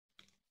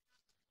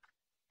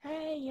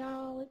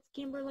y'all, it's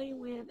Kimberly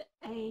with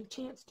a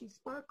chance to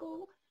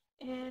sparkle,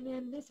 and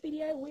in this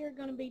video we're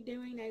going to be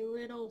doing a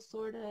little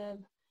sort of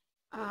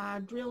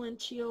drill and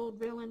chill,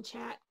 drill and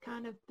chat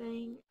kind of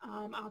thing.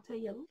 I'll tell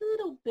you a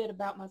little bit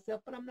about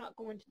myself, but I'm not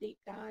going to deep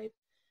dive.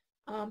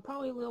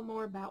 Probably a little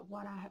more about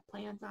what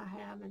plans I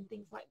have and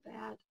things like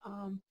that.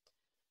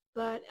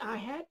 But I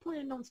had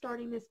planned on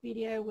starting this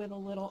video with a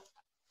little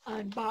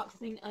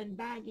unboxing,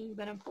 unbagging,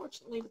 but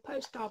unfortunately the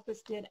post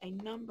office did a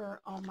number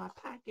on my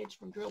package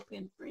from Drill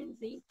Pen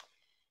Frenzy,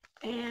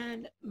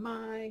 and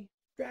my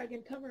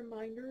dragon cover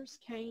minders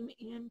came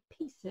in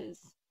pieces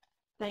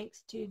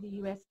thanks to the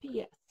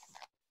USPS.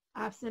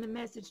 I've sent a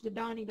message to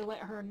Donnie to let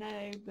her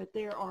know, but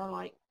there are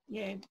like,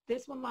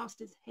 this one lost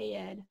his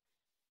head,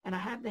 and I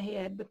have the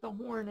head, but the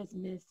horn is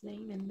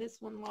missing, and this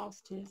one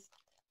lost his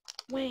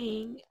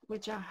wing,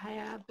 which I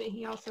have, but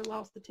he also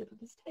lost the tip of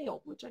his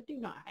tail, which I do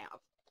not have.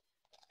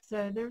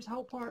 So there's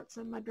whole parts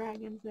of my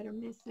dragons that are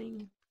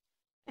missing,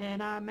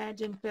 and I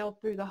imagine fell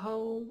through the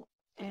hole.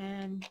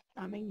 And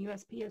I mean,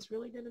 USPS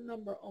really did a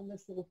number on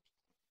this little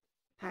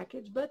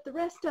package, but the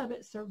rest of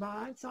it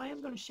survived. So I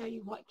am going to show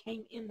you what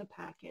came in the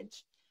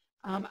package.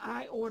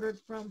 I ordered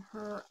from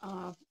her,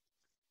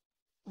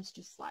 let's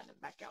just slide them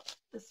back out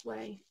this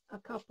way, a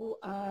couple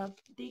of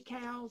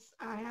decals.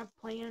 I have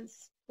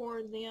plans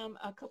for them,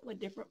 a couple of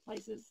different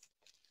places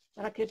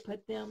that I could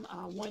put them,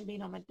 one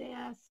being on my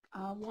desk,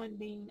 one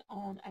being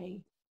on a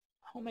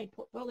homemade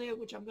portfolio,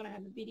 which I'm going to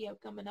have a video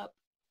coming up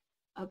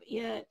of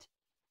it,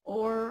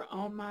 or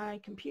on my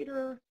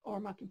computer,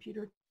 or my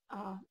computer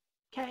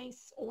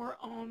case, or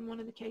on one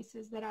of the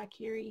cases that I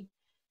carry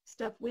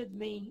stuff with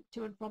me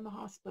to and from the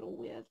hospital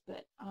with.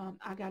 But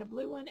I got a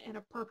blue one and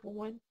a purple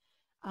one.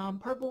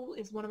 Purple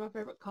is one of my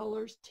favorite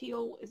colors.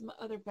 Teal is my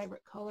other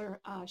favorite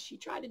color. She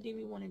tried to do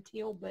me one in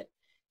teal, but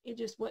it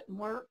just wouldn't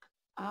work.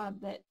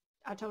 But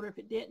I told her if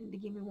it didn't, to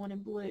give me one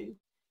in blue.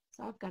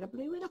 So I've got a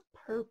blue and a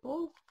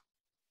purple.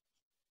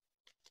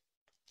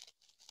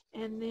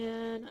 And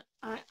then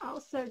I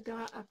also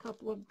got a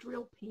couple of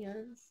drill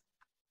pens.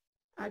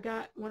 I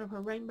got one of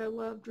her Rainbow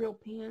Love drill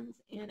pens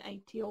in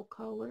a teal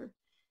color.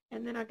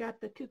 And then I got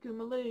the Cuckoo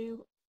Maloo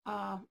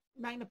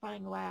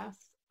magnifying glass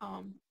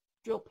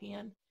drill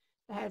pen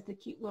that has the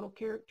cute little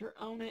character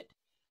on it,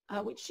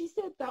 which she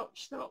said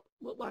she thought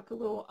looked like a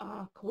little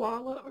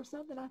koala or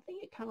something. I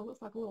think it kind of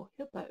looks like a little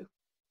hippo.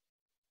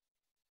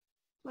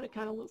 What it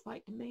kind of looks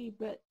like to me,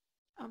 but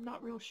I'm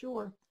not real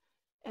sure.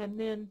 And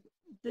then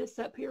this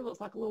up here looks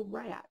like a little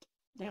rat.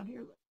 Down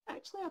here,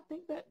 actually, I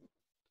think that,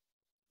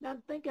 now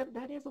to think of it,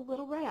 that is a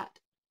little rat.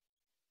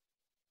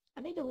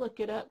 I need to look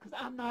it up because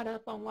I'm not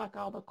up on like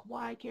all the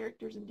kawaii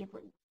characters and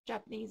different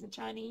Japanese and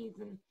Chinese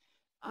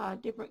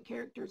and different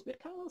characters, but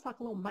it kind of looks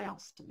like a little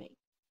mouse to me.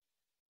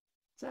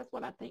 So that's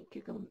what I think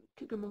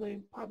Cuckoo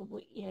Maloo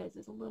probably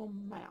is a little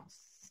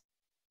mouse.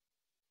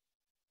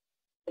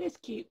 But it's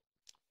cute.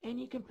 And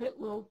you can put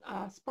little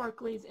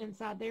sparklies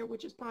inside there,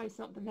 which is probably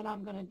something that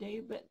I'm going to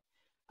do. But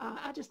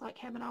I just like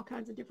having all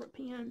kinds of different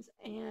pens,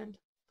 and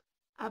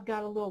I've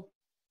got a little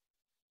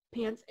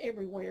pens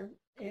everywhere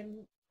and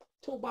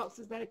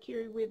toolboxes that I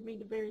carry with me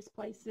to various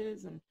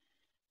places and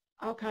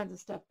all kinds of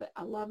stuff. But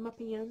I love my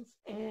pens.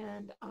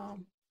 And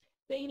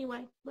but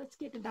anyway, let's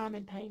get to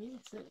diamond painting,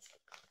 since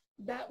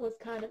that was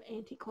kind of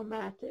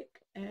anticlimactic,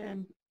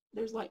 and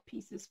there's like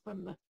pieces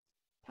from the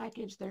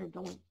package that are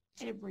going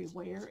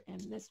everywhere,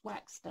 and this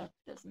wax stuff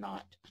does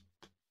not.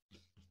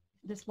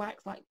 This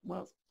wax, like,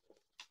 well,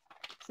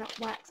 it's not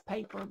wax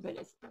paper, but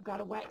it's got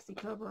a waxy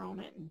cover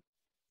on it, and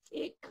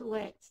it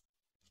collects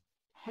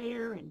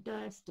hair and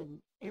dust and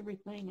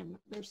everything, and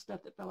there's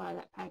stuff that fell out of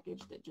that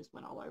package that just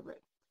went all over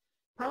it.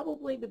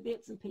 Probably the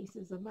bits and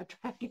pieces of my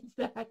dragons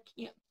that I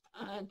can't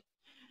find.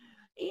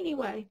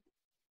 Anyway,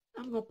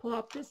 I'm going to pull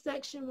off this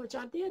section, which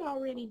I did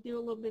already do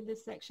a little bit of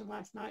this section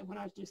last night when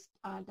I was just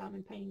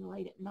diamond painting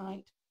late at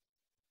night.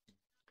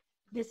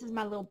 This is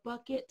my little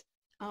bucket.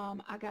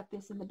 I got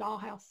this in the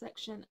dollhouse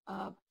section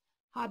of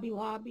Hobby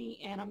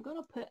Lobby, and I'm going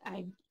to put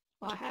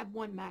well, I have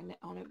one magnet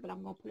on it, but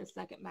I'm going to put a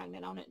second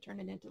magnet on it and turn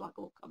it into like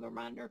a little cover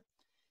binder.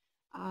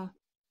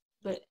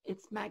 But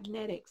it's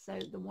magnetic, so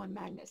the one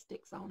magnet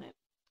sticks on it.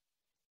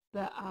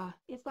 But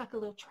it's like a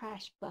little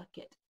trash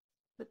bucket.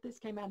 But this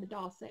came out of the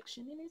doll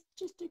section, and it's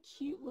just a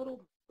cute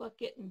little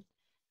bucket, and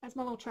that's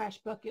my little trash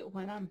bucket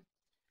when I'm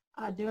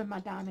doing my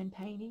diamond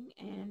painting.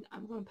 And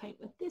I'm going to paint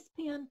with this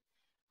pen,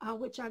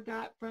 which I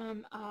got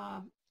from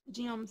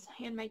Jim's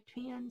Handmade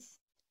Pens.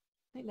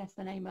 I think that's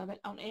the name of it,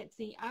 on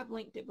Etsy. I've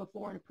linked it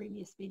before in a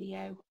previous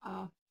video,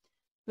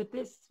 but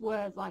this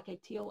was like a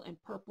teal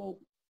and purple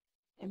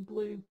and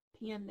blue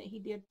pen that he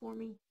did for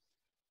me.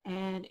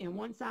 And in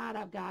one side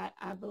I've got,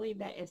 I believe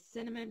that is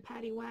cinnamon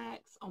patty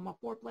wax on my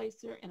four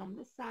placer, and on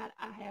this side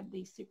I have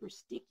the super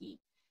sticky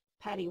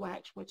patty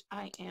wax, which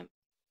I am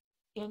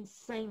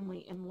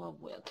insanely in love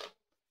with.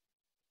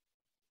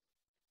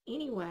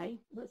 Anyway,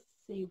 let's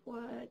see,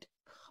 what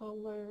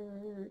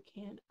color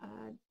can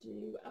I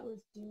do? I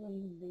was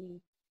doing the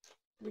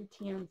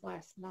 310s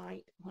last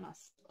night when I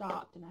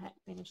stopped, and I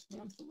hadn't finished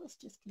them, so let's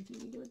just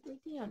continue doing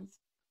 310s.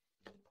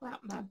 Pull out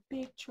my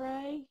big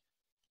tray.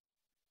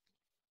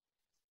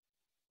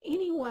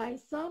 Anyway,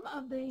 some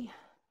of the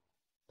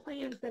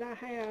plans that I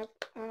have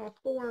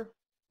for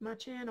my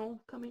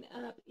channel coming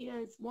up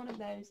is, one of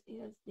those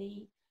is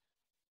the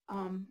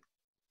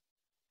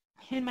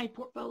handmade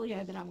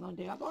portfolio that I'm going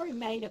to do. I've already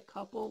made a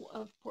couple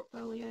of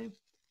portfolio.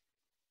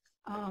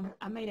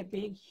 I made a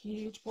big,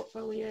 huge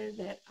portfolio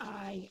that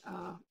I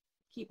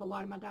keep a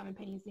lot of my diamond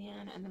paintings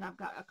in, and then I've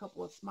got a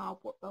couple of small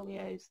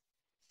portfolios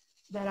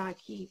that I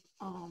keep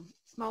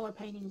smaller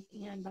paintings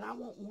in, but I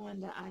want one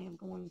that I am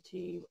going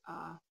to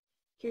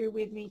carry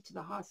with me to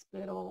the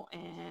hospital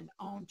and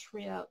on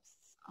trips,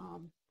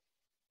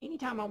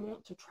 anytime I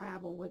want to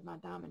travel with my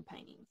diamond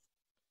paintings.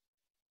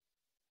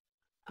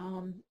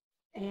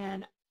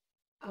 And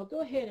I'll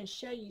go ahead and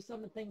show you some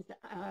of the things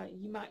that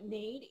you might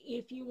need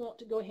if you want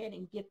to go ahead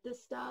and get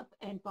this stuff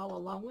and follow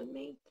along with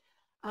me.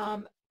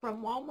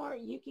 From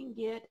Walmart, you can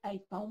get a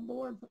foam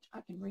board, which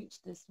I can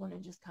reach this one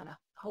and just kind of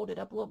hold it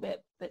up a little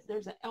bit. But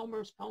there's an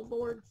Elmer's foam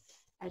board.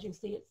 As you can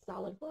see, it's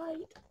solid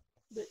white.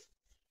 But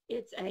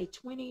it's a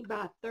 20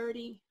 by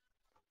 30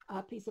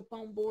 piece of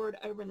foam board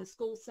over in the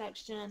school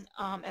section.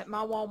 At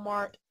my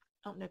Walmart,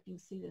 I don't know if you can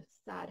see the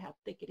side, how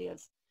thick it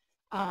is.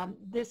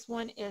 This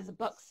one is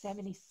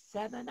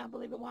 $1.77, I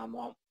believe,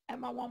 at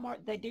my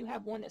Walmart. They do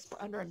have one that's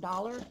for under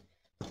 $1,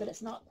 but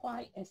it's not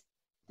quite as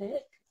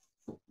thick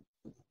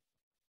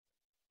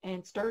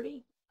and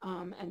sturdy.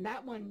 And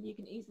that one you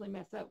can easily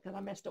mess up, because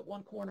I messed up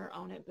one corner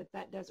on it, but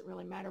that doesn't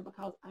really matter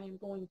because I am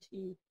going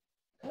to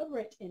cover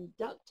it in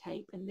duct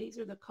tape, and these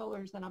are the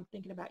colors that I'm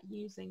thinking about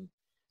using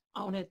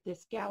on it.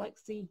 This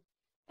Galaxy,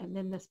 and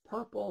then this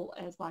purple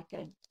as like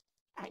an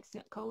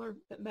accent color,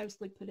 but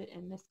mostly put it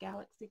in this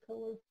Galaxy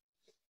color.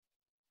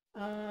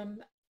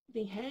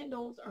 The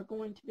handles are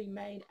going to be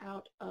made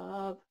out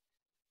of,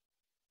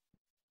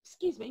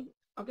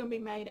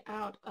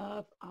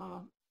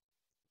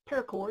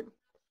 paracord,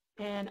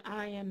 and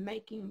I am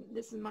making,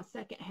 this is my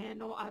second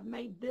handle. I've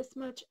made this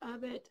much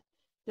of it.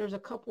 There's a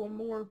couple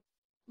more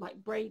like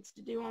braids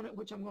to do on it,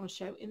 which I'm going to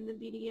show in the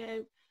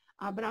video,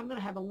 but I'm going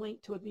to have a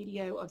link to a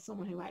video of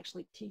someone who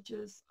actually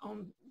teaches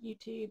on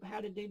YouTube how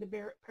to do the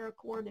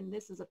paracord, and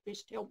this is a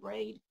fishtail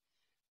braid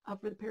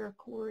for the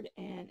paracord,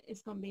 and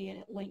it's going to be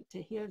a link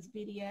to his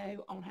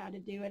video on how to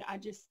do it. I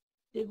just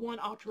did one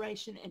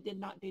alteration and did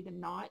not do the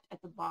knot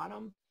at the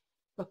bottom,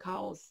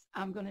 because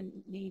I'm going to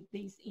need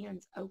these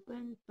ends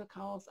open,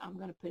 because I'm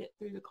going to put it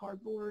through the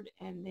cardboard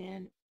and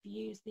then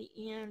fuse the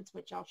ends,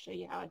 which I'll show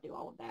you how I do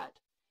all of that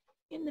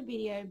in the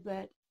video.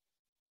 But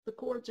the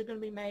cords are going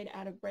to be made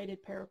out of braided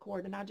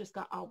paracord, and I just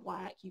got all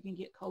black. You can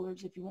get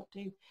colors if you want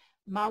to.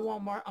 My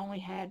Walmart only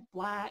had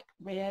black,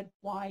 red,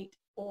 white,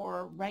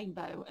 or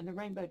rainbow, and the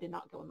rainbow did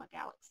not go in my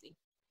Galaxy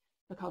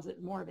because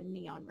it's more of a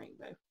neon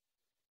rainbow,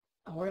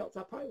 or else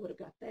I probably would have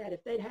got that.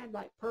 If they'd had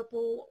like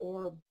purple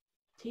or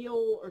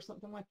teal or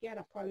something like that,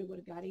 I probably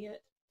would have got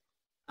it.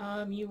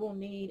 You will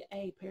need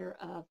a pair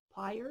of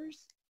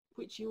pliers,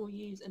 which you will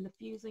use in the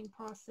fusing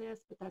process,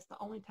 but that's the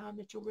only time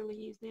that you'll really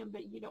use them.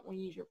 But you don't want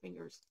to use your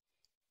fingers,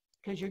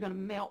 because you're going to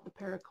melt the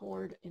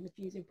paracord in the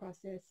fusing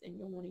process, and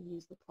you'll want to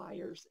use the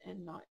pliers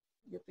and not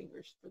your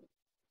fingers for the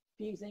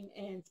fusing.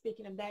 And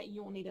speaking of that,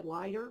 you will need a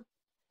lighter.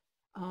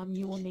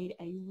 You will need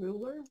a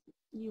ruler.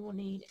 You will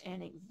need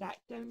an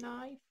X-Acto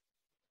knife.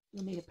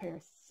 You'll need a pair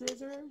of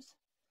scissors.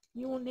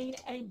 You will need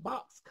a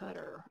box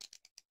cutter,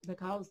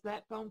 because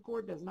that foam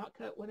cord does not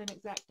cut with an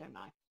X-Acto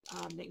knife.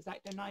 The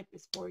X-Acto knife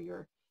is for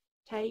your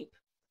tape.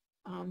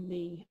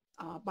 The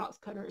box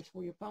cutter is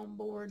for your foam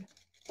board.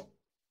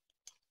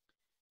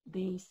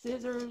 The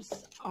scissors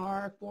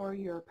are for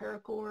your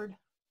paracord.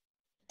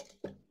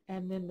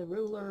 And then the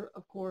ruler,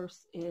 of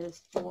course,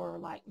 is for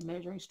like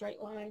measuring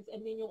straight lines.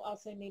 And then you'll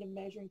also need a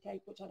measuring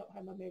tape, which I don't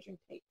have my measuring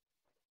tape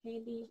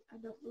handy, I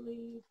don't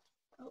believe.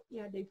 Oh,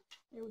 yeah, I do.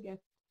 There we go.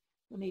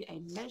 You'll need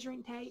a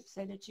measuring tape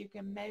so that you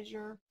can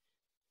measure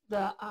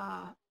the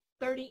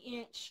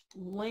 30-inch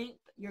length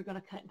you're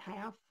going to cut in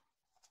half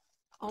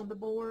on the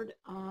board.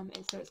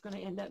 And so it's going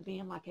to end up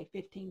being like a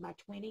 15 by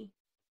 20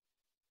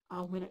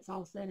 when it's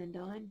all said and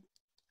done.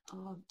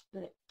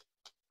 But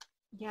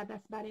yeah,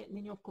 that's about it. And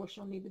then, of course,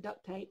 you'll need the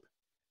duct tape.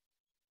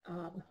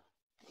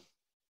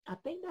 I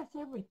think that's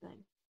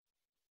everything.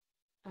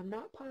 I'm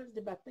not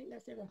positive. I think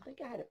that's everything. I think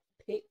I had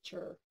a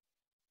picture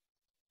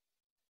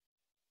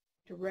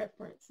to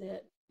reference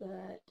it,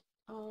 but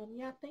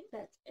yeah, I think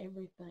that's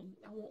everything.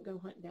 I won't go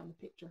hunting down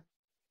the picture.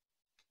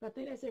 But I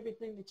think that's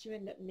everything that you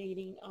end up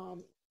needing.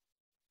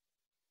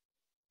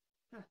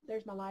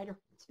 There's my lighter.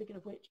 Speaking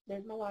of which,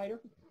 there's my lighter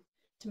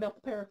to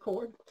melt the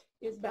paracord.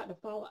 It's about to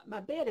fall. My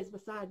bed is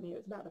beside me.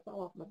 It's about to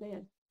fall off my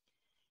bed.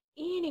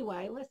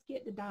 Anyway, let's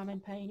get to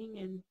diamond painting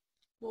and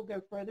we'll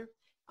go further.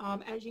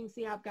 As you can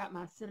see, I've got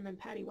my cinnamon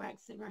patty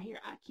wax sitting right here.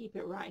 I keep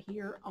it right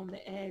here on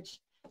the edge,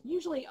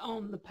 usually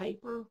on the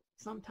paper.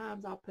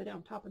 Sometimes I'll put it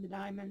on top of the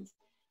diamonds.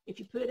 If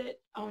you put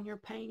it on your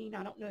painting,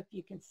 I don't know if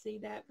you can see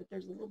that, but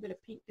there's a little bit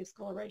of pink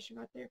discoloration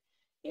right there.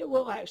 It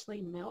will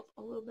actually melt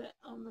a little bit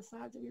on the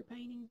sides of your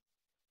painting.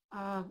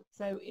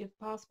 So if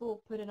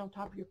possible, put it on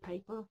top of your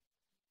paper.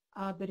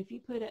 But if you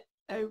put it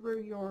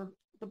over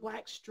the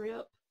black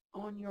strip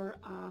on your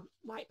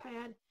light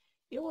pad,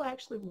 it will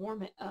actually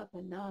warm it up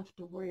enough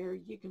to where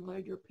you can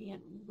load your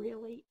pen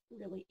really,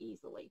 really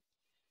easily.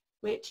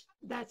 Which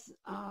that's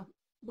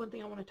one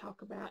thing I want to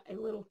talk about, a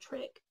little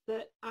trick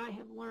that I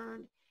have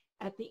learned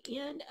at the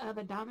end of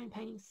a diamond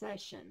painting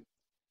session.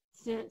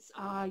 Since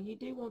you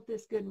do want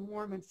this good and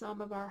warm in some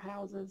of our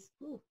houses.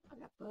 Ooh, I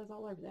got fuzz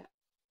all over that.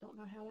 Don't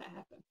know how that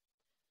happened.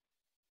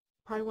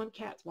 Probably one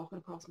cat's walking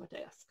across my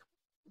desk.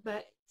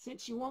 But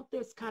since you want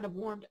this kind of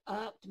warmed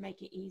up to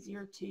make it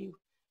easier to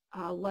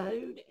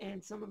load,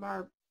 and some of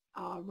our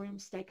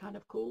rooms stay kind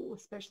of cool,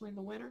 especially in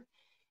the winter,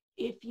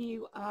 if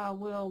you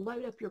will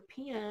load up your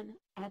pen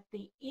at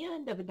the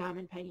end of a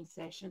diamond painting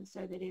session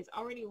so that it's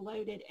already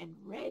loaded and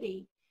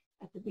ready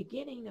at the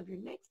beginning of your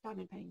next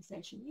diamond painting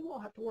session, you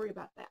won't have to worry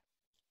about that.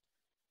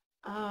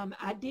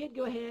 I did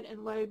go ahead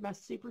and load my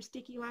super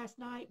sticky last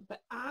night,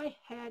 but I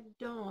had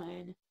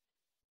done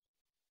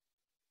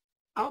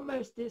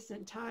almost this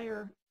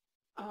entire,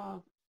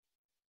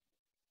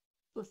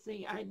 let's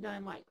see, I had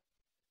done like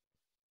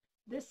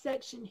this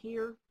section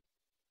here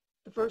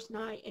the first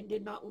night and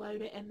did not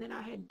load it, and then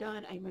I had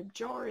done a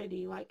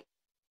majority, like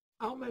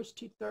almost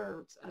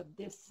 2/3 of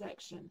this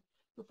section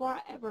before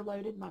I ever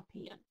loaded my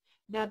pen.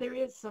 Now there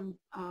is some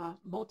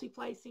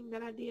multi-placing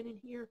that I did in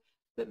here,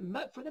 but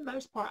for the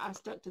most part I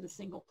stuck to the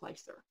single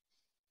placer.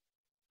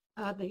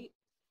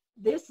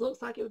 This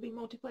looks like it would be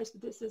multi-placed,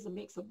 but this is a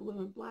mix of blue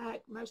and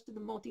black. Most of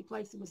the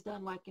multi-placing was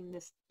done like in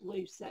this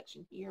blue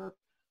section here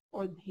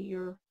or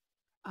here.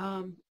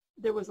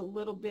 There was a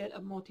little bit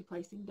of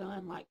multi-placing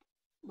done like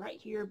right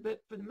here,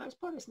 but for the most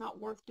part it's not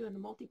worth doing the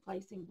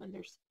multi-placing when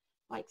there's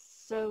like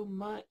so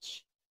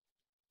much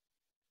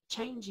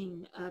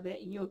changing of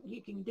it.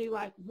 You can do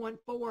like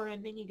 1/4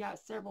 and then you got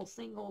several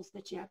singles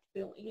that you have to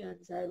fill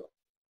in. So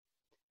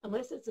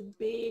unless it's a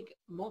big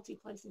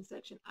multi-placing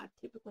section, I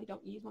typically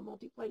don't use my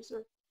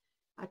multi-placer.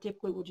 I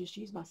typically will just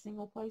use my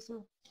single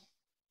placer.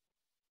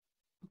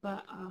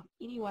 But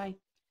anyway,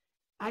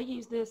 I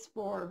use this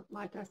for,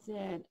 like I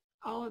said,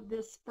 all of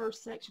this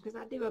first section, because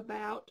I do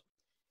about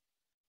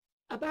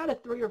a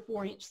 3 or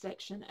 4 inch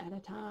section at a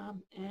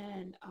time,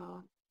 and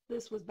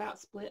this was about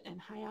split in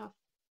half,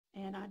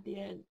 and I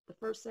did the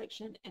first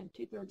section and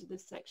 2/3 of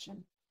this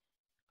section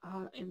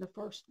in the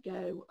first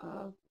go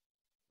of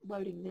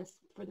loading this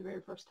for the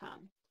very first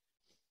time.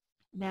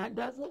 Now it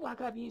does look like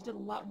I've used it a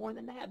lot more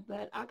than that,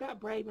 but I got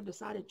brave and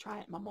decided to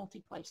try it in my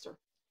multi-placer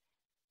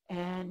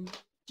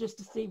and just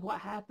to see what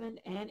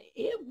happened. And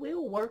it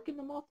will work in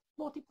the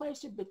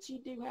multi-placer, but you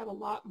do have a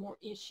lot more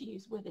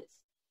issues with it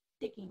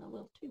sticking a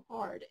little too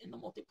hard in the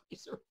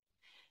multi-placer.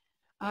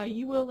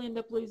 You will end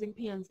up losing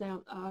pins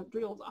down,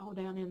 drills all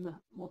down in the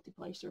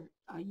multi-placer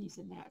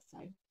using that.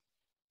 So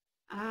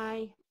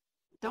I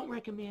don't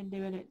recommend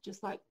doing it.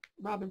 Just like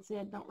Robin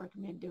said, don't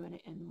recommend doing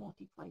it in the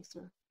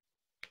multi-placer.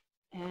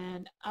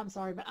 And I'm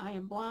sorry, but I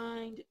am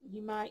blind.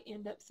 You might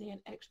end up seeing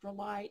extra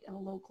light and a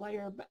little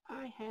glare, but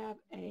I have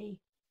a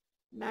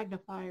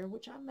magnifier,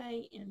 which I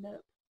may end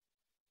up,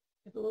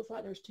 if it looks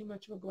like there's too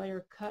much of a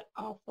glare, cut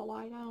off the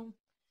light on.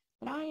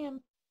 But I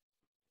am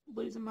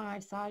losing my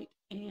eyesight,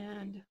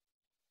 and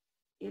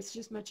it's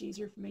just much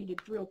easier for me to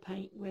drill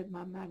paint with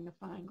my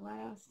magnifying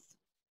glass.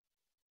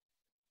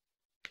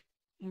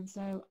 And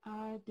so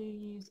I do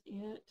use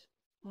it.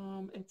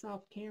 It's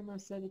off camera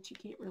so that you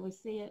can't really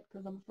see it,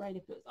 because I'm afraid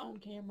if it was on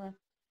camera,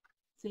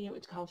 see it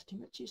would cause too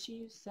much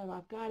issues. So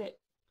I've got it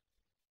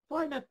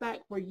far enough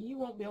back where you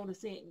won't be able to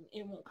see it and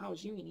it won't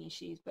cause you any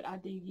issues, but I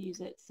do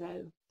use it.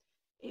 So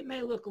it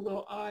may look a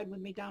little odd with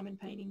me diamond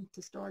painting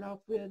to start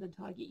off with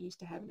until I get used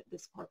to having it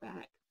this far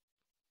back.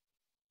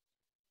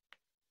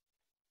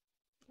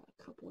 Got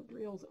a couple of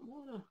drills that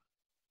want to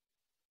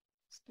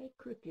stay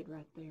crooked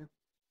right there.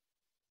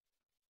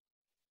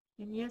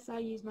 And yes, I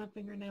use my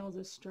fingernails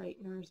as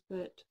straighteners,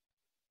 but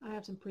I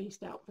have some pretty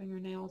stout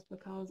fingernails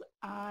because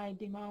I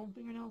do my own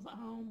fingernails at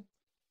home.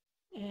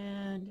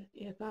 And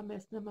if I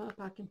mess them up,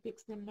 I can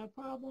fix them no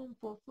problem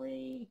for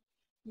free.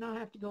 Not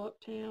have to go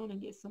uptown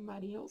and get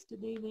somebody else to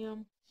do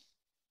them.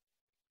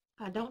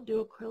 I don't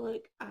do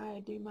acrylic.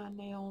 I do my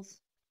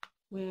nails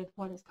with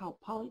what is called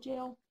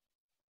polygel,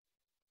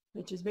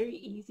 which is very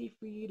easy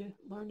for you to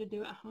learn to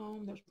do at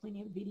home. There's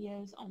plenty of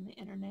videos on the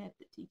internet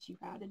that teach you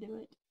how to do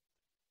it.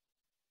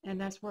 And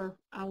that's where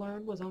I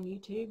learned, was on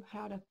YouTube,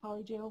 how to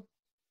polygel.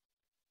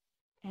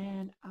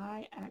 And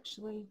I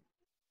actually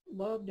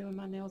love doing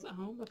my nails at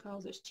home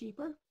because it's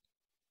cheaper.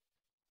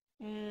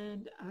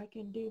 And I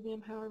can do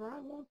them however I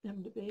want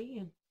them to be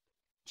and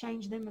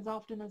change them as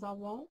often as I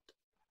want.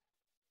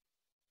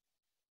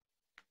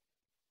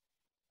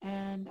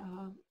 And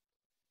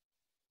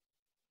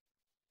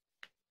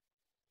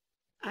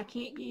I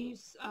can't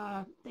use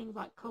things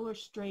like Color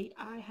Street.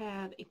 I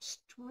have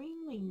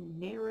extremely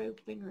narrow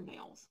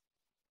fingernails.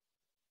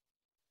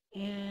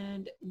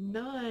 And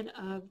none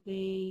of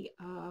the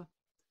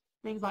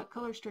things like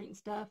Color Street and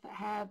stuff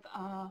have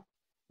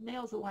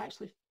nails that will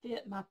actually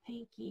fit my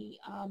pinky.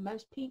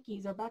 Most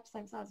pinkies are about the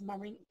same size as my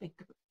ring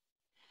finger.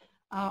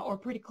 or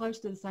pretty close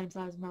to the same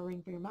size as my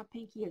ring finger. My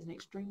pinky is an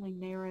extremely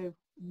narrow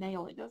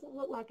nail. It doesn't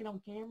look like it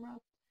on camera,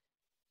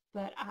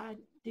 but I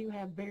do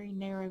have very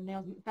narrow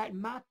nails. In fact,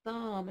 my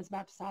thumb is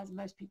about the size of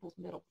most people's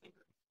middle finger.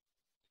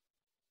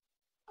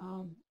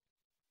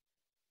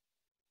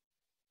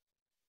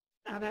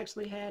 I've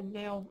actually had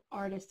nail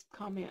artists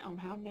comment on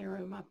how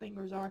narrow my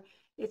fingers are.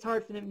 It's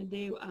hard for them to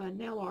do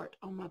nail art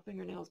on my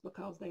fingernails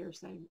because they are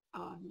so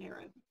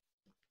narrow.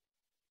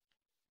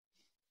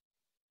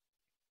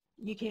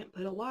 You can't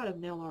put a lot of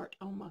nail art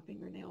on my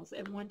fingernails.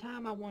 At one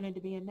time, I wanted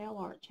to be a nail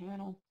art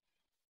channel,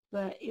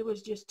 but it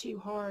was just too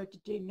hard to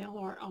do nail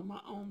art on my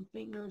own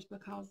fingers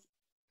because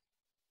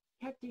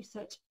you have to do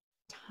such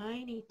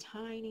tiny,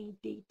 tiny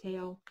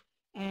detail.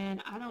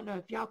 And I don't know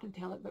if y'all can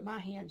tell it, but my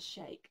hands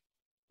shake.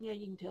 Yeah,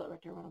 you can tell it right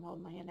there when I'm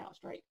holding my hand out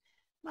straight.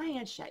 My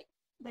hands shake.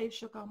 They've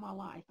shook all my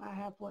life. I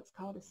have what's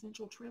called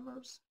essential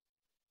tremors.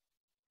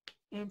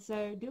 And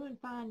so doing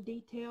fine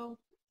detail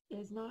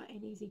is not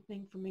an easy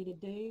thing for me to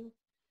do.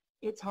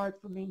 It's hard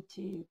for me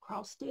to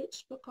cross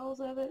stitch because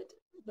of it,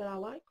 but I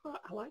like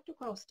to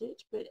cross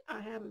stitch, but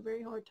I have a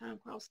very hard time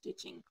cross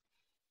stitching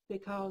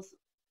because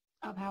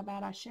of how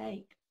bad I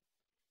shake.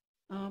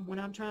 When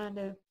I'm trying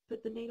to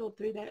put the needle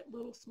through that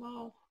little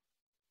small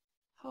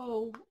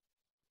hole,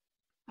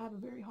 I have a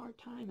very hard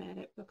time at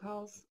it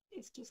because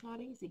it's just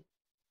not easy.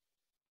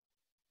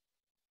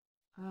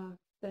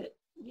 But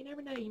you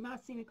never know, you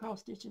might see me cross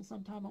stitching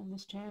sometime on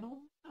this channel.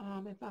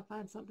 If I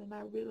find something that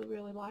I really,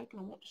 really like and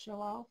I want to show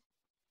off,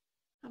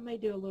 I may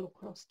do a little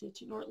cross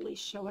stitching, or at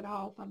least show it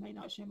off. I may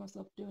not show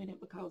myself doing it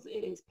because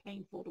it is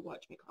painful to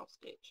watch me cross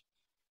stitch.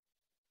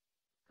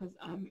 Because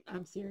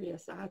I'm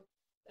serious.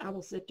 I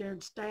will sit there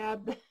and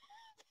stab the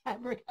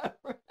fabric over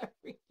and over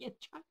again,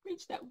 trying to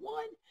reach that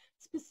one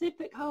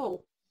specific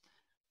hole.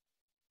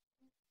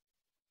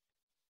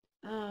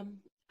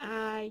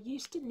 I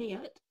used to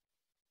knit.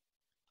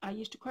 I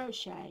used to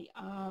crochet,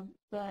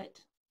 but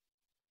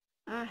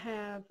I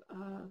have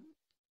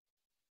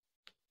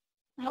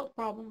health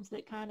problems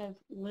that kind of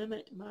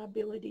limit my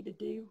ability to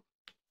do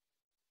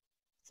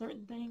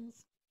certain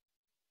things,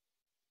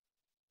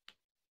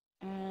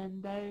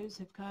 and those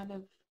have kind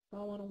of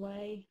fallen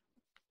away.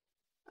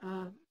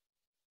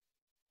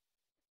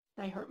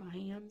 They hurt my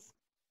hands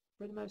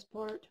for the most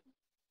part.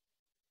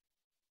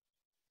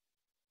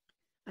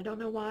 I don't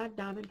know why.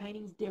 Diamond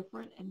painting is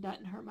different and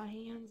doesn't hurt my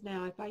hands.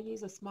 Now, if I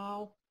use a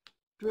small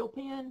drill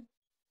pen,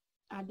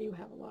 I do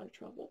have a lot of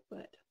trouble,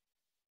 but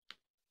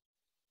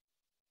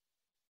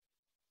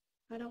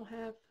I don't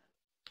have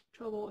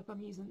trouble if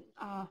I'm using,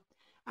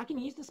 I can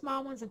use the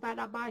small ones. In fact,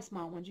 I buy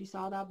small ones. You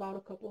saw that I bought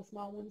a couple of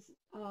small ones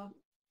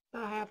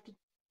that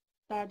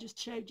I just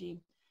showed you.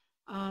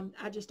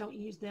 I just don't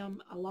use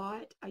them a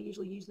lot. I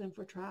usually use them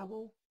for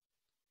travel.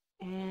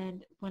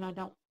 And when I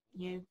don't,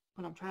 when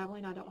I'm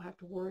traveling, I don't have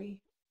to worry.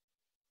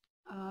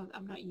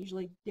 I'm not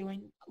usually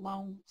doing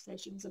long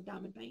sessions of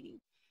diamond painting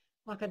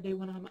like I do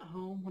when I'm at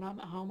home. When I'm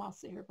at home, I'll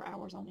sit here for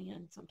hours on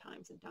end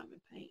sometimes and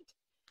diamond paint.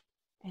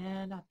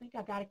 And I think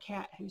I got a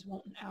cat who's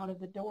wanting out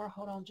of the door.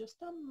 Hold on just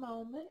a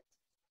moment.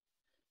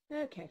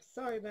 Okay,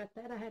 sorry about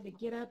that. I had to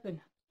get up and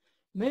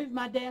move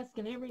my desk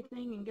and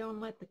everything and go and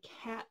let the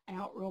cat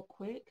out real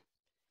quick.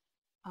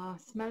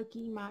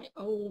 Smokey, my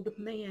old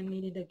man,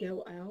 needed to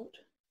go out.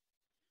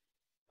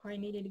 Probably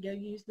needed to go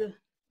use the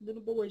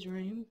little boy's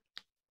room.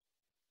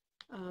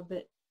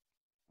 But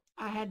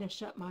I had to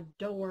shut my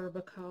door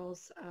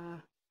because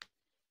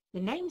the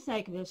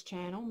namesake of this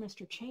channel,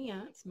 Mr.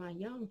 Chance, my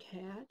young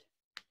cat,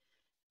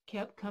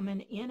 kept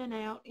coming in and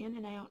out, in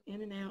and out,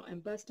 in and out,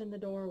 and busting the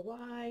door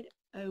wide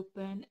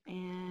open.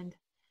 And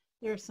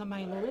there's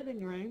somebody in the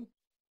living room,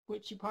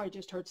 which you probably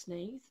just heard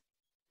sneeze.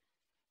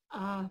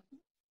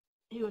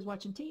 He was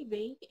watching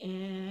TV,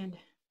 and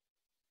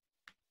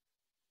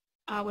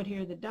I would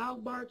hear the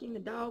dog barking, the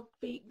dog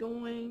feet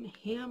going,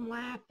 him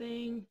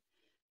laughing,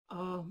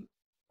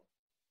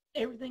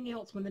 everything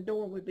else when the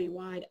door would be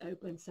wide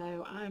open.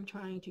 So I'm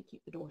trying to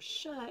keep the door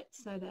shut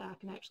so that I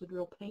can actually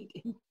drill paint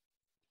in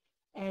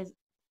as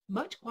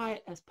much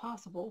quiet as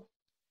possible.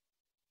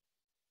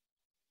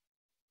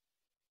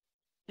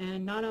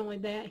 And not only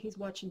that, he's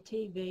watching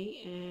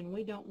TV, and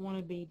we don't want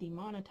to be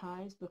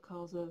demonetized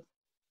because of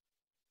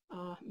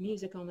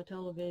music on the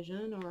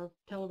television or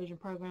television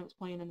programs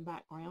playing in the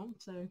background.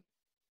 So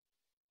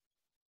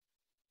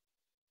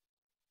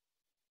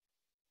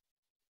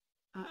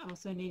I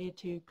also needed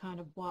to kind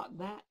of block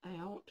that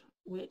out,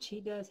 which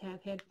he does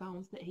have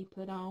headphones that he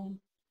put on.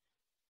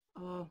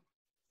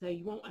 So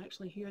you won't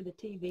actually hear the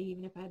TV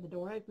even if I had the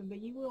door open,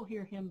 but you will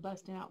hear him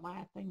busting out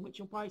laughing, which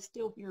you'll probably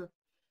still hear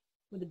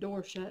with the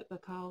door shut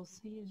because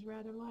he is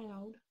rather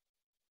loud.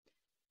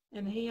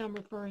 And the he I'm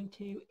referring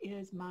to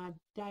is my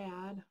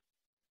dad.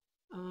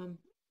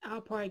 I'll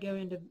probably go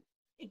into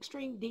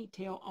extreme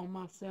detail on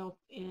myself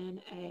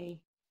in a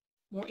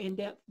more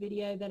in-depth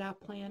video that I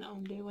plan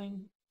on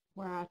doing,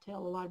 where I tell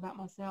a lot about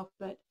myself.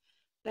 But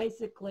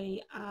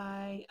basically,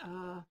 I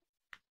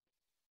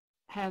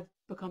have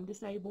become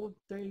disabled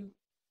through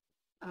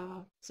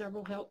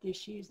several health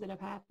issues that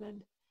have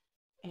happened,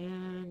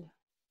 and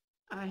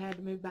I had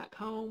to move back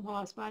home while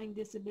I was fighting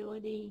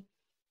disability.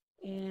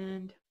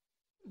 And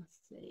let's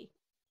see,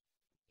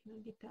 can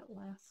I get that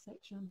last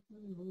section?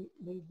 Let me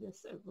move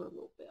this over a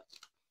little bit.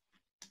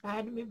 I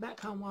had to move back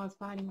home while I was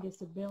fighting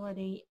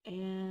disability,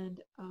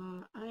 and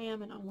I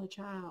am an only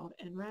child.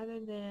 And rather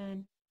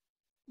than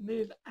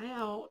move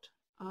out,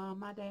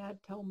 my dad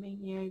told me,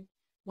 you know,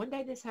 one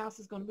day this house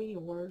is going to be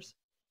yours.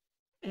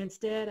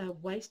 Instead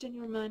of wasting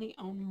your money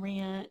on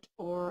rent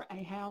or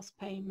a house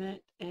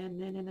payment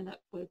and then ending up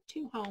with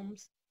 2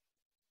 homes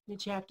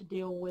that you have to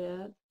deal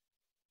with,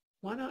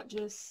 why not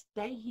just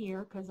stay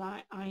here? Because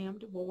I am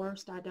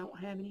divorced. I don't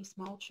have any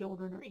small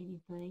children or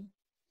anything.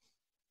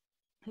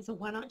 And so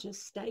why not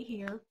just stay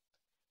here,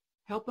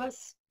 help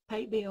us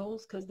pay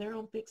bills, because they're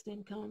on fixed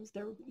incomes.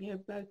 They're, you know,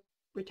 both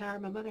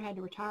retired. My mother had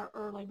to retire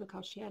early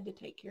because she had to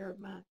take care of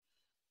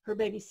her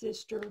baby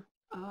sister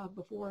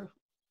before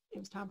it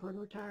was time for her to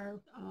retire.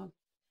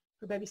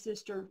 Her baby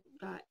sister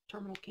got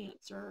terminal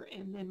cancer,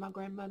 and then my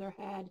grandmother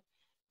had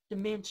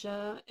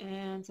dementia,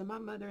 and so my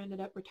mother ended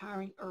up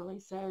retiring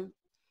early. So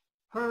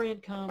her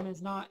income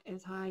is not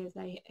as high as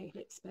they had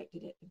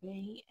expected it to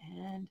be,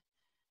 and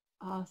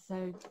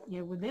so, you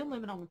know, with them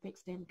living on a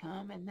fixed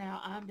income, and now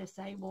I'm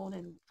disabled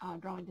and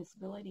drawing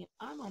disability,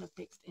 and I'm on a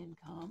fixed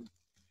income,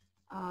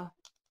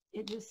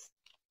 it just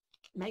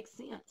makes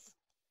sense.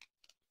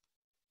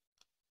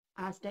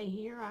 I stay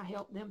here, I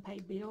help them pay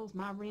bills,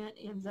 my rent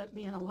ends up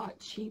being a lot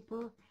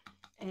cheaper,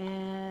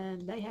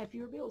 and they have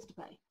fewer bills to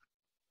pay.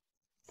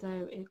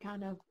 So it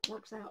kind of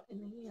works out in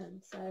the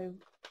end. So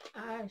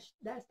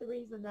that's the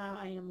reason that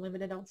I am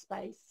limited on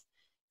space,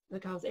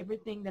 because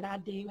everything that I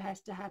do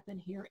has to happen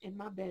here in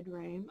my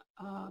bedroom.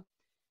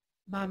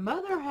 My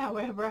mother,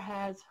 however,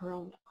 has her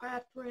own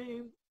craft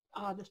room.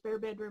 The spare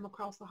bedroom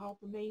across the hall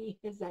from me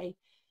is a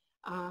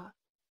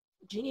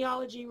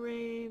genealogy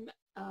room,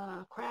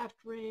 craft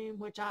room,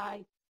 which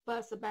I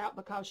fuss about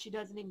because she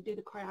doesn't even do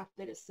the craft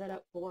that it's set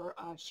up for.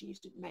 She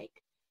used to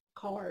make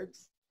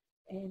cards,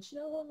 and she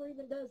no longer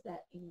even does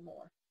that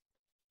anymore.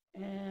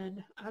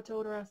 And I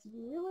told her, I said,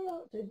 you really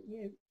ought to,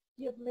 you know,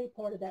 give me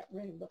part of that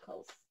room,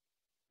 because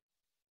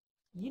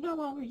you no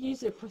longer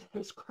use it for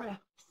those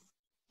crafts.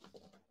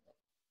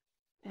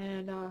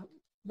 And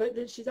but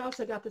then she's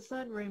also got the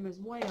sunroom as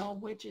well,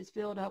 which is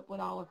filled up with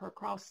all of her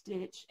cross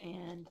stitch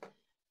and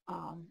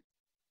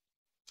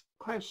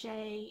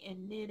crochet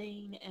and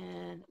knitting,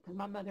 and because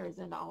my mother is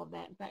into all of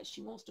that. In fact,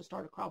 she wants to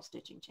start a cross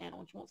stitching channel,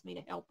 and she wants me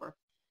to help her.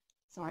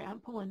 Sorry, I'm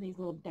pulling these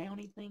little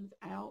downy things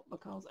out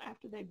because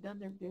after they've done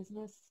their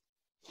business,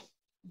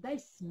 they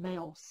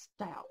smell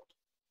stout,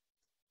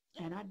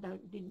 and I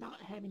did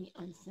not have any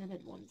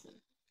unscented ones. And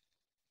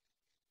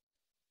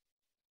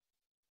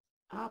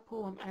I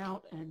pull them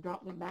out and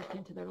drop them back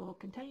into their little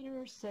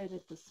containers so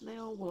that the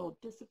smell will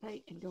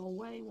dissipate and go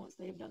away once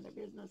they have done their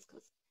business,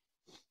 because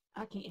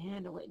I can't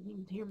handle it. You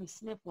can hear me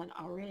sniffling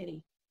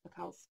already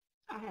because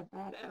I have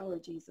bad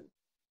allergies, and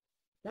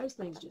those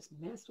things just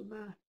mess with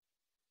my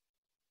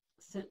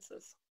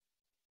senses.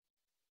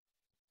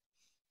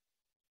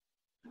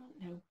 I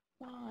don't know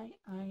why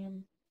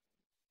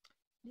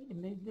need to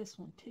move this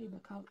one too,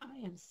 because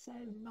I am so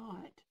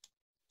not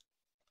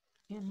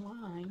in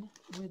line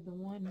with the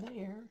one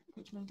there,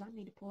 which means I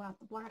need to pull out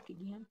the black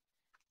again.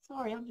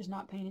 Sorry, I'm just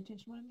not paying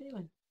attention to what I'm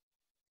doing.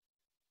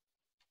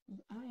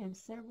 I am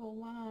several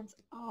lines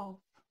off.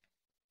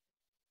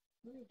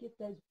 Let me get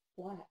those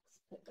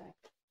blacks put back.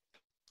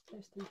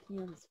 Those 3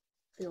 pins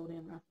filled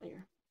in right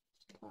there.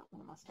 Just pull out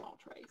one of my small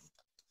trays.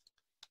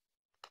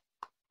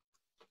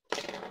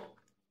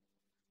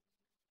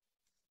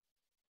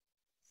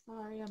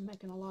 Sorry, I'm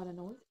making a lot of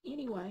noise.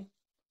 Anyway,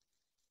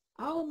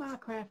 all of my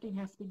crafting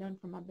has to be done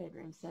from my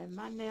bedroom. So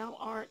my nail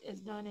art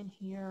is done in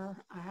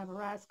here. I have a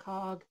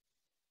Rascog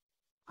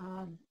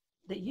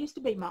that used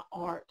to be my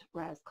art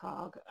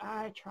Rascog.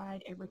 I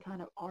tried every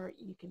kind of art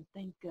you can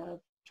think of,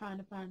 trying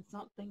to find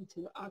something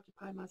to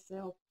occupy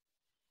myself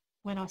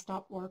when I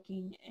stopped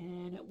working,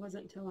 and it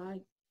wasn't until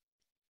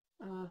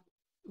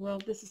well,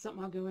 this is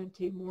something I'll go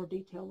into more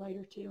detail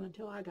later too,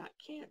 until I got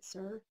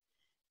cancer,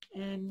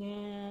 and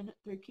then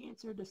through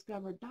cancer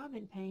discovered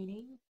diamond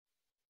painting,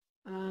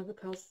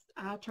 because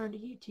I turned to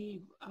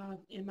YouTube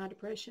in my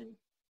depression,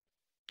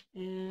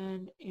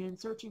 and in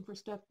searching for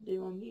stuff to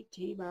do on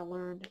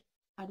YouTube,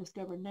 I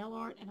discovered nail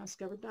art, and I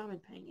discovered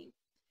diamond painting.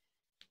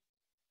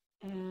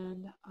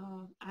 And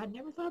I'd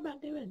never thought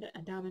about doing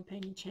a diamond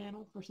painting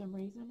channel for some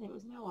reason. It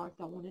was nail art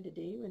that I wanted to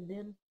do, and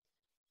then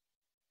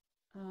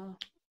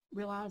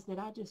realized that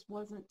I just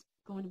wasn't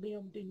going to be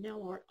able to do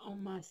nail art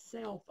on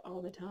myself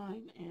all the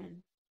time,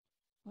 and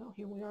well,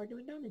 here we are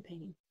doing diamond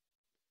painting.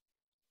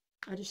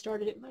 I just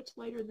started it much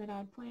later than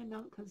I'd planned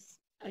on, because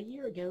a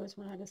year ago is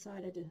when I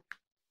decided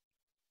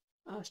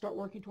to start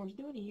working towards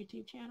doing a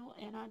YouTube channel,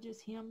 and I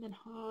just hemmed and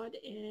hawed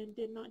and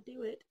did not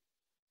do it.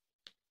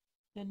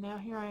 And now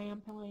here I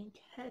am playing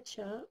catch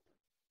up,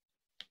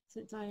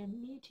 since I am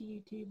new to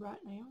YouTube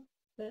right now,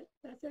 but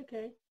that's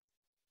okay.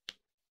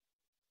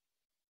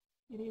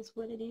 It is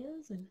what it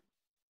is, and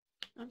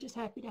I'm just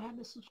happy to have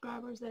the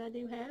subscribers that I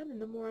do have, and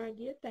the more I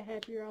get, the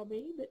happier I'll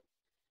be. But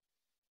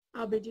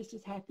I'll be just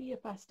as happy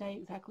if I stay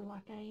exactly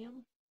like I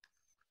am.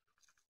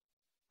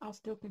 I'll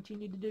still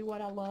continue to do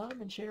what I love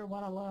and share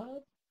what I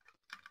love.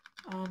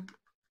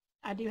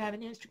 I do have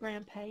an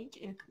Instagram page.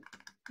 If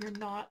you're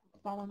not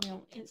following me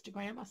on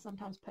Instagram, I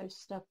sometimes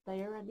post stuff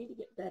there. I need to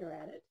get better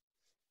at it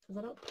because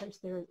I don't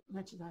post there as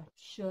much as I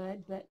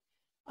should. But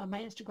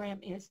my Instagram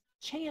is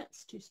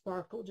Chance to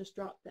Sparkle. Just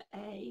drop the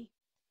A.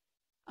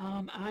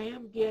 I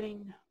am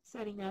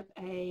setting up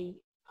a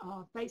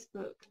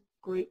Facebook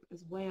group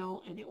as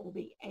well, and it will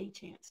be A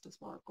Chance to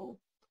Sparkle.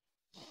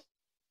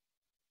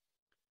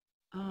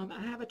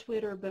 I have a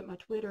Twitter, but my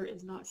Twitter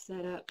is not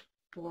set up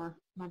for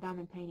my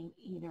diamond painting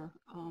either.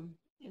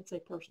 It's a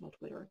personal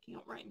Twitter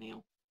account right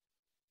now.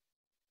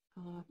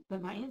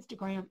 But my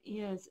Instagram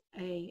is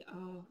a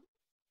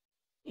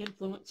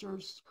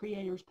influencers,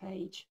 creators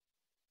page.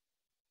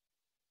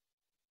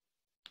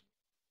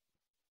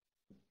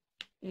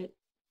 In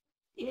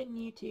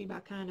YouTube,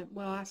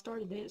 I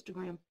started the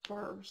Instagram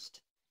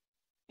first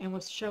and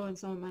was showing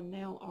some of my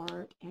nail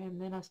art,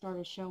 and then I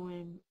started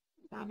showing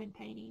diamond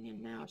painting,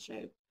 and now I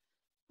show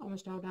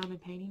almost all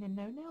diamond painting and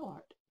no nail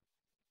art.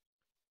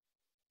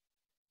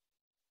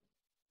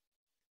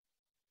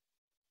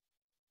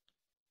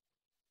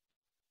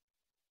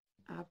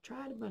 I've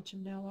tried a bunch of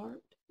nail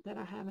art that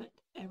I haven't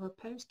ever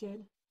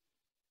posted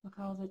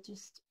because it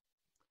just,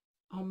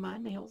 on my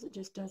nails, it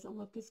just doesn't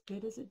look as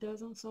good as it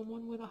does on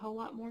someone with a whole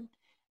lot more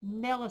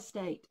nail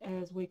estate,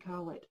 as we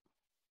call it.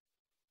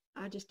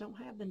 I just don't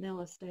have the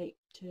nail estate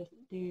to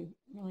do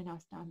really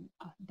nice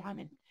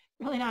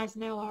really nice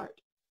nail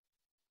art.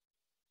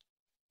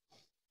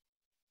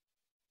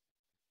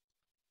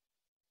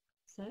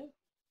 So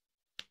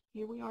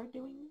here we are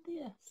doing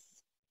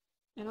this,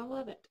 and I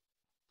love it.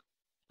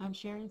 I'm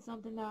sharing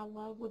something that I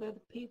love with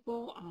other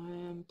people.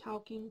 I'm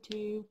talking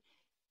to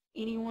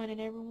anyone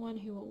and everyone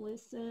who will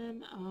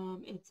listen.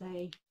 It's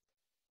a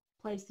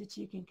place that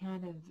you can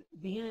kind of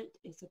vent.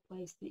 It's a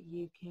place that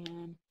you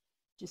can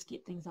just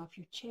get things off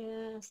your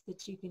chest,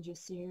 that you can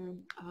just hear.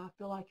 I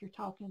feel like you're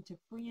talking to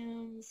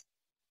friends.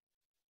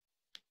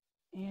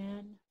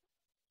 And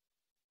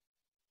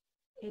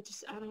it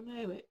just, I don't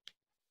know,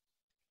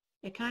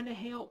 it kind of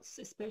helps,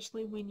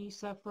 especially when you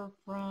suffer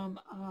from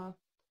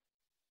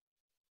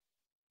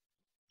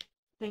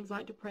things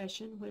like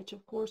depression, which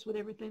of course with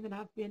everything that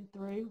I've been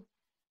through,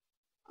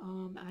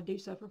 I do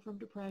suffer from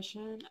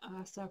depression.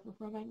 I suffer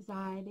from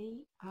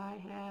anxiety. I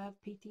have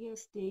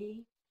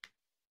PTSD.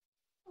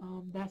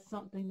 That's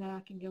something that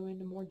I can go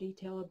into more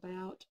detail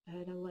about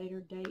at a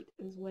later date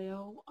as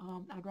well.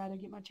 I'd rather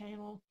get my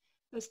channel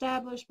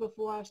established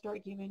before I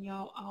start giving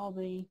y'all all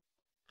the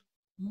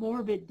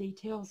morbid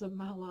details of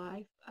my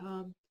life.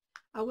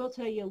 I will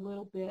tell you a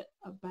little bit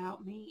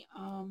about me.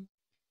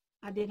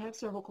 I did have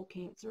cervical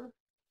cancer.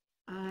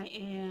 I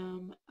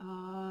am,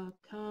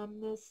 come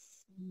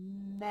this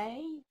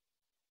May,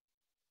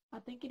 I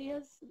think it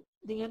is,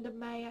 the end of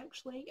May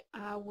actually,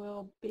 I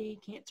will be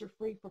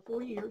cancer-free for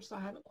 4 years, so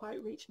I haven't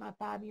quite reached my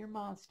 5-year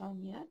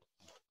milestone yet.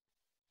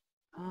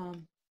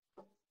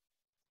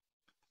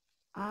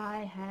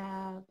 I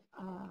have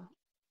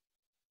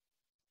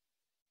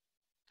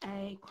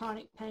a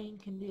chronic pain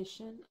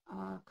condition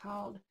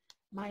called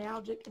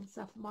myalgic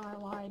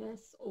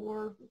encephalomyelitis,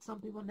 or some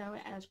people know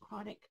it as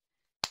chronic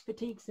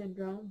fatigue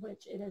syndrome,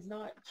 which it is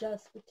not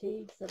just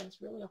fatigue, so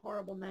that's really a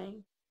horrible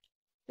name.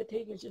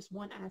 Fatigue is just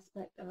one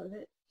aspect of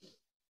it.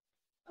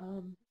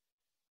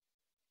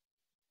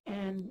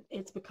 And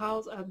it's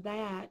because of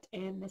that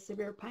and the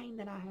severe pain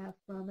that I have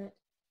from it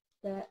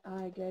that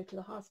I go to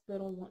the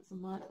hospital once a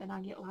month and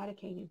I get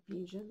lidocaine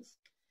infusions.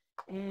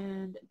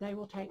 And they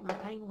will take my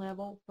pain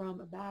level from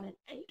about an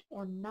 8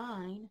 or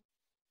 9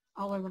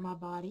 all over my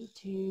body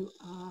to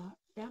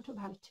down to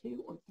about a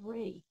 2 or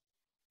 3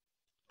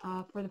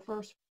 for the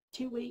first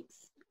 2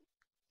 weeks.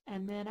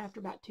 And then after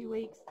about 2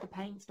 weeks, the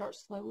pain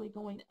starts slowly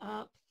going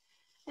up.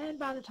 And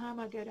by the time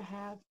I go to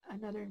have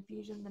another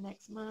infusion the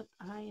next month,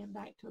 I am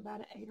back to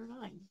about an 8 or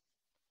 9.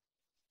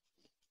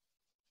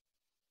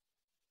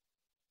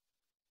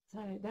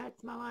 So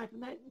that's my life.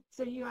 And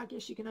so I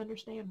guess you can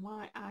understand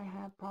why I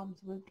have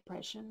problems with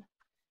depression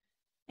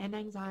and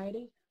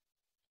anxiety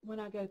when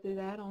I go through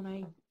that on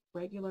a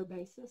regular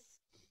basis.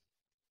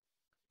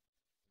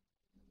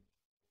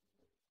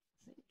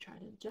 So try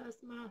to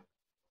adjust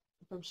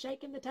if I'm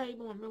shaking the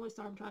table, I'm really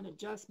sorry. I'm trying to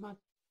adjust my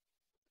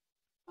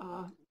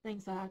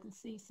things so I can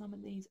see some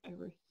of these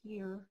over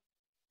here.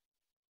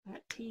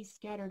 That tea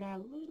scattered out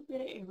a little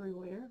bit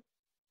everywhere.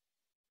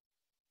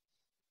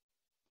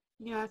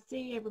 You know, I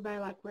see everybody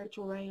like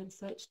Rachel Ray and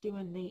such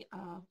doing the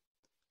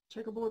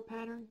checkerboard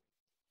pattern.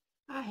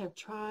 I have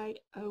tried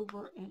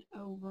over and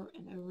over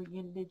and over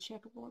again to do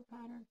checkerboard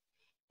pattern,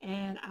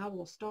 and I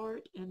will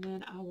start and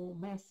then I will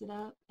mess it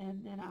up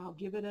and then I'll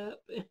give it up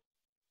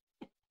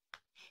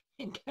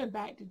and go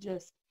back to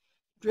just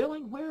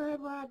drilling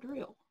wherever I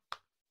drill.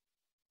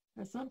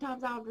 And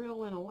sometimes I'll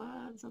drill in a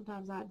line,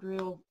 sometimes I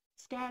drill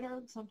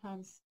scattered,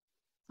 sometimes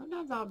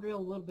I'll drill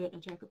a little bit in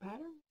a checker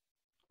pattern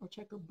or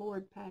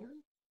checkerboard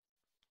pattern.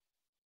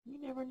 You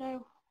never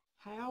know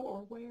how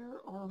or where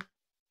or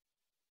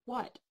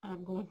what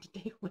I'm going to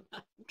do when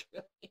I'm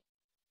drilling.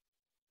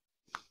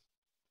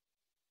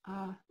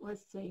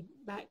 Let's see,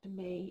 back to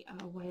me.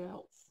 What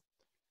else?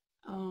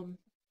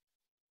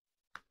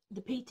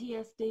 The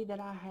PTSD that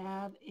I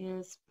have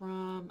is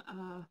from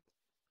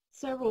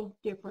several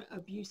different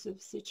abusive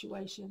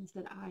situations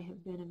that I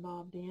have been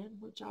involved in,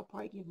 which I'll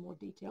probably give more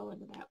detail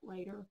into that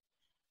later.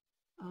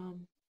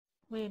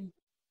 When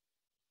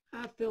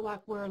I feel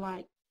like we're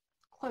like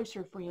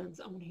closer friends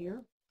on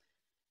here,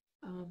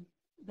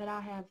 that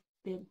I have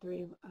been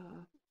through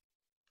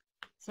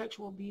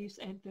sexual abuse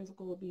and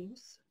physical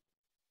abuse.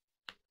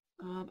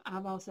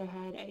 I've also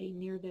had a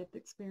near-death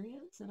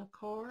experience in a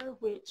car,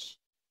 which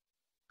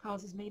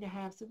causes me to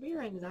have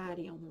severe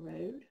anxiety on the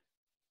road.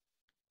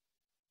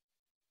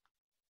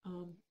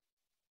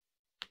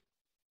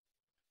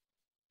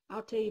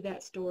 I'll tell you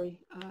that story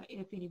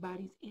if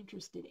anybody's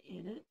interested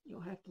in it.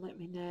 You'll have to let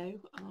me know.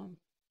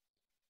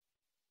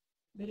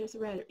 But it's a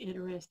rather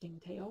interesting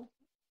tale.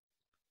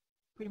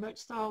 Pretty much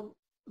saw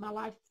my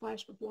life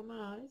flash before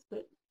my eyes,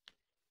 but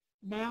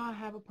now I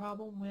have a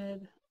problem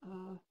with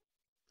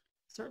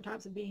certain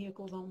types of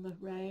vehicles on the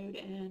road,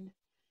 and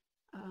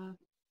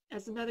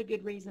that's another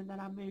good reason that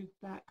I moved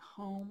back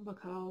home,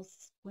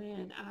 because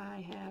when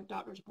I have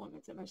doctor's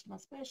appointments at most of my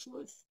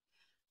specialists,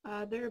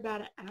 they're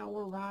about an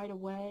hour ride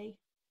away,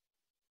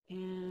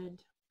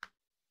 and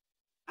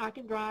I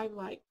can drive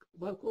like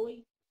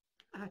locally.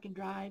 I can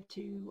drive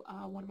to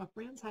one of my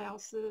friend's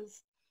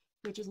houses,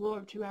 which is a little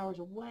over 2 hours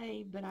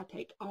away, but I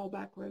take all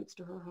back roads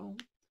to her home.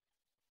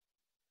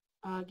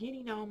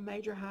 Getting on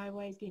major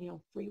highways, getting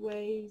on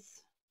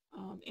freeways,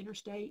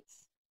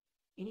 interstates,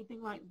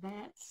 anything like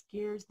that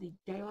scares the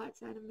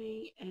daylights out of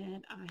me,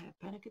 and I have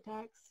panic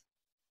attacks.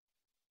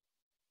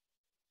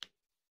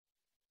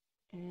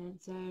 And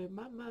so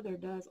my mother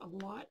does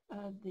a lot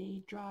of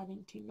the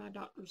driving to my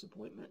doctor's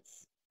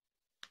appointments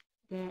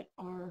that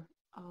are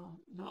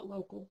not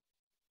local,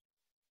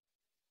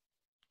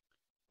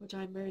 which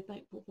I'm very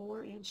thankful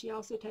for. And she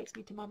also takes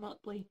me to my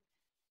monthly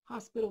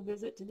hospital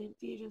visit to the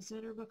infusion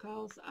center,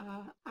 because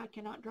I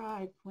cannot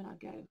drive when I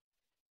go.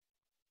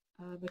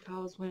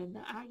 Because when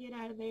I get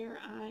out of there,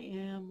 I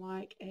am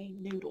like a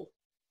noodle.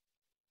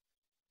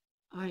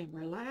 I am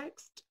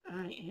relaxed.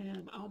 I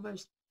am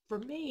almost, for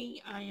me,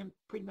 I am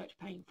pretty much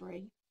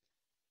pain-free.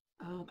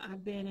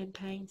 I've been in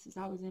pain since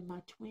I was in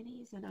my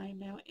 20s, and I am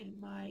now in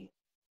my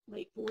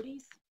late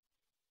 40s.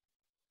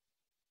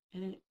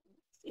 And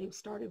it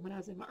started when I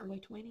was in my early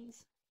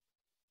 20s.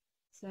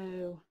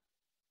 So,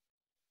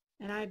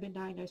 and I have been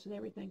diagnosed with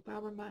everything: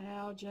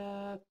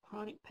 fibromyalgia,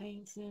 chronic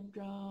pain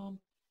syndrome.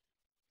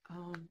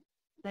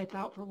 They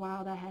thought for a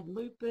while that I had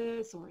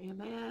lupus or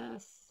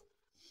MS.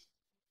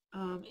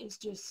 It's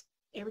just,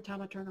 every time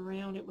I turn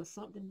around, it was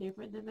something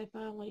different. Then they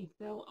finally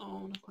fell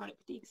on chronic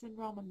fatigue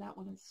syndrome, and that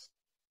one is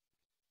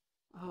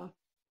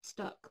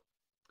stuck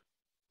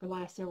for the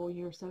last several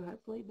years. So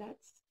hopefully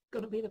that's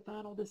going to be the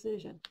final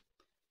decision.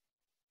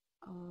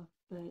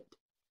 But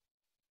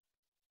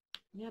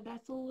yeah,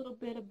 that's a little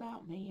bit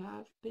about me.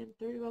 I've been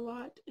through a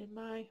lot in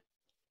my,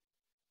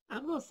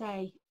 I'm going to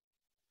say,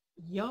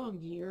 young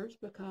years,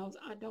 because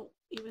I don't,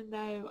 even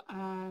though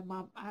I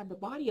have the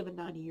body of a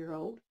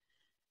 90-year-old,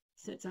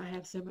 since I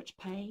have so much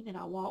pain and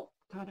I walk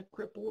kind of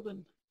crippled,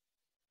 and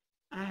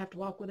I have to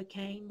walk with a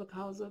cane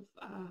because of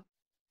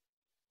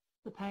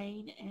the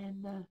pain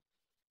and the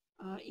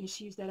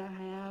issues that I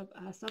have.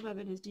 Some of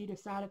it is due to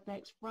side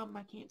effects from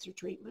my cancer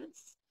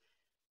treatments.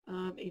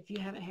 If you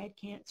haven't had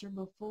cancer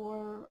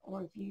before,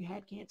 or if you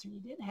had cancer and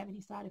you didn't have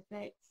any side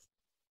effects,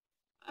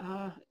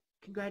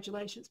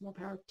 congratulations, more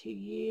power to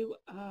you.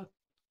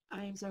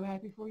 I am so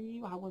happy for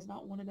you. I was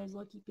not one of those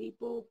lucky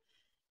people.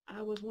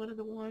 I was one of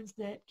the ones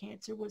that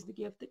cancer was the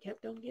gift that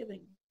kept on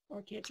giving,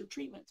 or cancer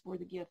treatments were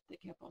the gift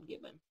that kept on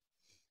giving.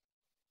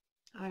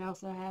 I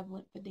also have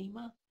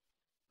lymphedema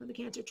from the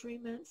cancer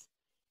treatments,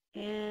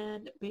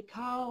 and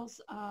because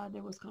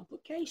there was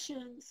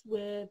complications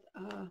with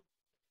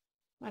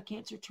my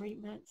cancer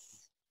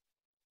treatments,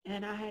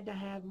 and I had to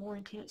have more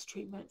intense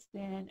treatments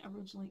than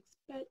originally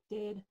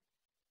expected,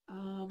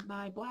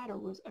 my bladder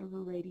was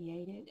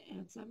over-radiated,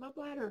 and so my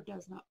bladder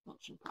does not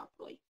function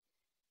properly.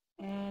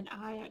 And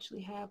I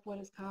actually have what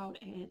is called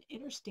an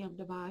interstem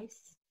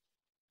device,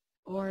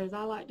 or as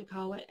I like to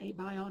call it, a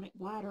bionic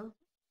bladder.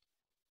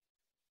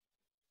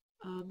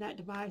 That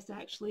device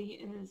actually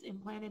is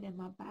implanted in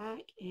my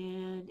back,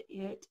 and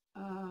it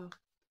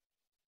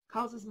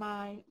causes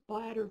my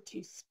bladder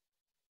to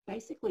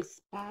basically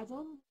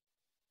spasm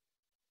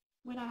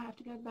when I have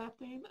to go to the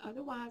bathroom.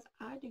 Otherwise,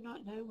 I do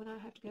not know when I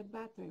have to go to the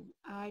bathroom.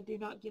 I do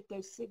not get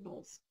those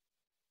signals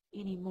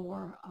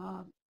anymore.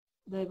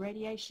 The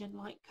radiation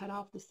cut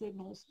off the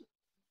signals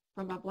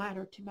from my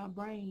bladder to my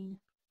brain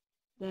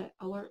that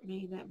alert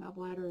me that my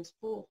bladder is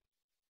full.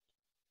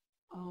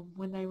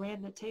 When they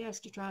ran the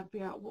test to try and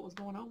figure out what was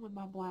going on with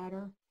my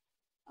bladder,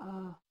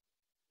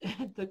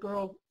 the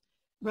girl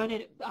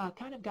running it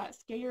kind of got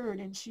scared,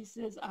 and she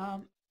says,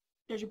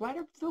 does your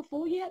bladder feel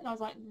full yet? And I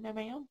was like, no,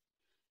 ma'am.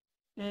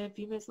 And a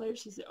few minutes later,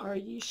 she said, are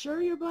you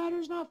sure your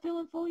bladder's not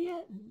feeling full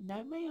yet?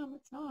 No, ma'am,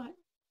 it's not.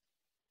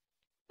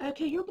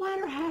 Okay, your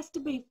bladder has to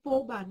be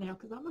full by now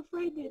because I'm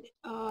afraid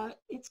that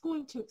it's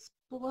going to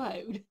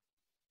explode.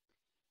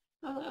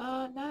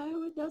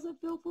 No, it doesn't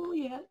feel full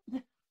yet.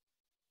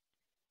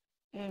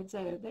 And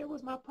so there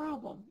was my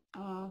problem.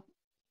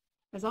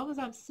 As long as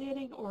I'm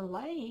sitting or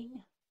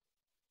laying,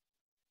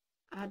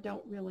 I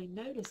don't really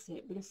notice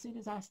it. But as soon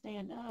as I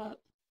stand up,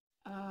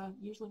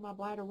 usually my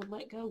bladder would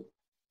let go.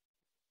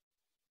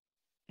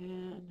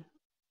 And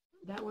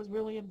that was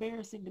really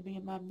embarrassing to be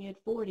in my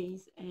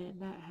mid-40s and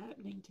that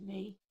happening to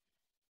me.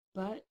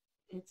 But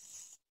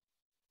it's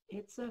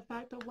a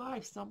fact of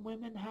life. Some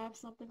women have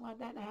something like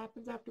that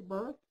happens after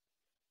birth.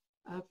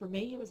 For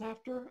me, it was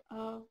after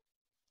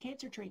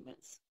cancer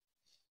treatments.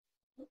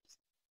 Oops.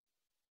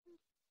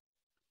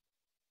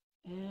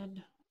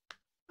 And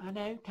I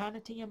know, kind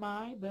of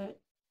TMI, but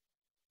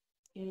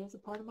it is a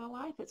part of my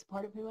life. It's a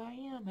part of who I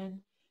am, and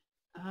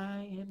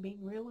I am being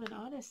real and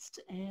honest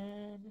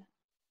and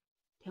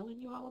telling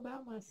you all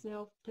about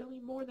myself, telling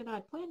you more than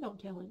I planned on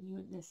telling you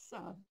in this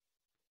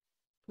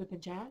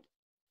WIPnChat.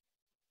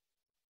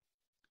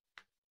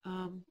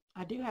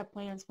 I do have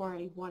plans for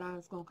what I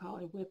was going to call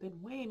a whip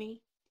and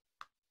whammy.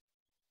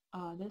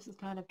 This is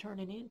kind of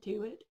turning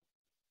into it.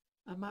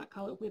 I might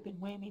call it Whip and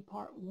Whammy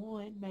Part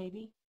 1,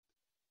 maybe,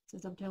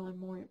 since I'm telling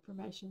more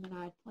information than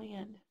I had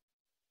planned.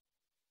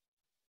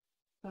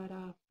 But,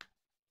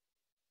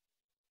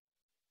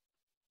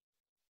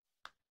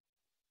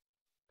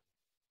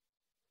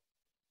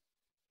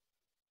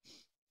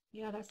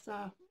 yeah, that's,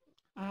 I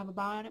have a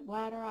bionic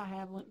bladder. I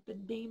have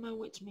lymphedema,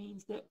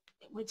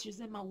 which is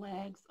in my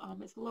legs.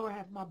 It's the lower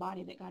half of my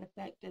body that got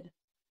affected.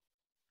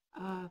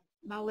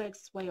 My legs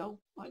swell,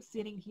 like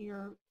sitting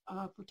here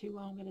for too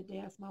long at a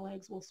desk, my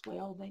legs will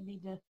swell. They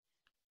need to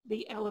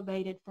be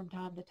elevated from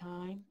time to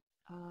time.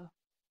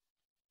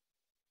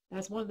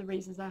 That's one of the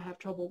reasons I have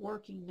trouble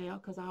working now,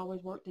 because I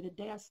always worked at a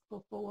desk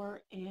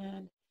before,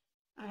 and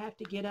I have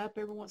to get up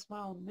every once in a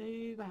while and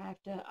move. I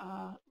have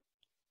to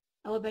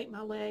elevate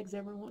my legs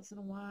every once in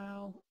a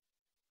while.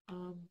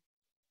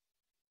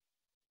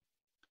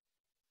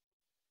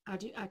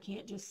 I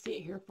can't just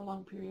sit here for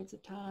long periods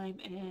of time,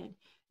 and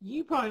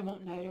you probably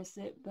won't notice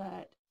it,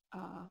 but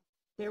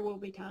there will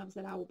be times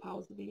that I will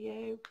pause the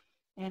video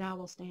and I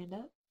will stand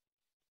up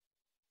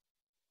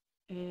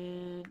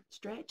and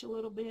stretch a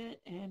little bit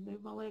and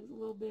move my legs a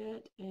little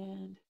bit,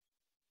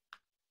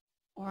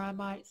 or I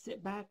might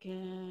sit back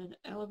and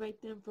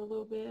elevate them for a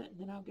little bit, and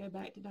then I'll go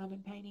back to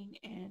diamond painting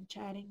and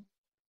chatting.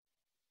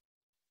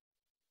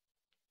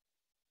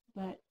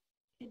 But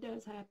it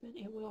does happen.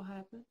 It will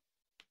happen,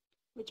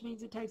 which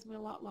means it takes me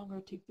a lot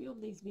longer to film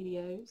these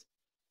videos.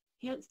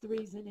 Hence the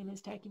reason it is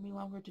taking me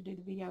longer to do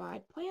the video I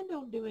had planned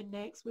on doing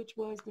next, which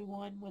was the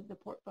one with the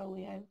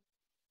portfolio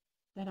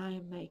that I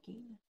am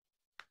making.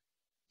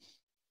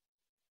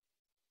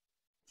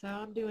 So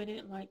I'm doing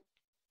it in like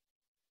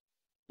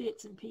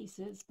bits and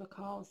pieces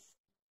because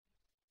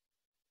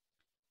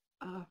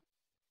I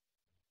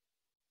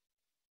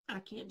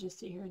can't just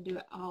sit here and do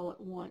it all at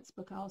once,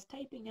 because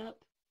taping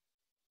up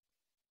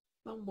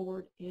foam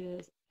board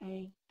is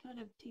a kind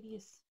of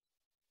tedious,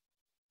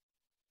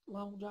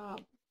 long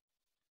job.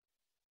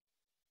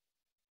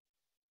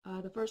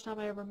 The first time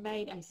I ever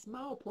made a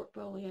small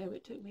portfolio,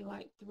 it took me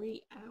like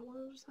 3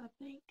 hours, I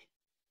think,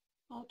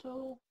 all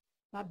total.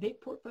 My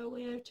big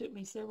portfolio took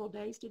me several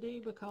days to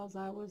do because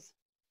I was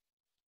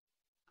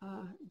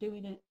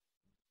doing it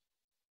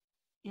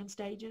in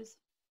stages.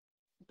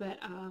 But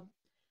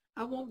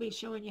I won't be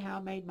showing you how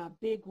I made my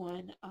big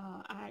one.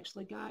 I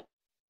actually got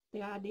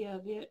the idea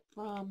of it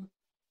from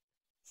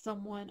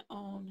someone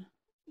on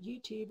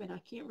YouTube, and I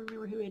can't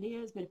remember who it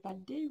is, but if I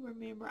do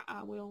remember,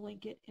 I will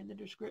link it in the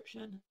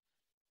description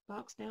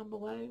box down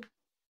below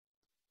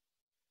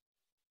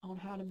on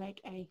how to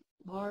make a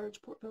large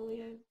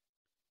portfolio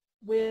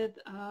with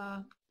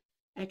a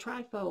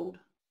trifold,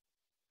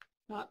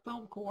 not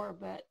foam core,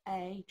 but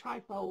a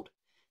trifold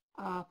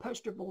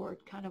poster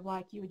board, kind of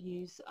like you would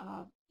use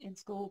in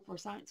school for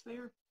science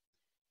fair,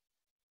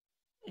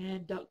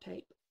 and duct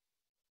tape.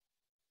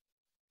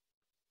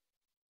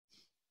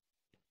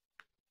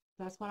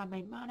 That's what I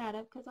made mine out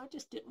of, because I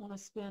just didn't want to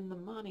spend the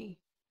money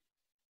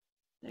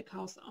that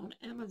costs on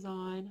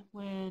Amazon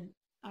when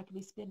I could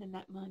be spending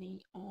that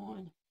money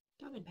on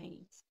diamond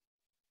paintings.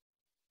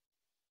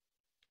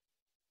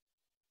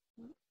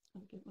 I'm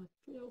going to get my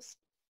drill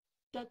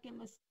stuck in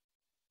this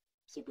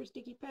super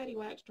sticky patty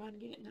wax, trying to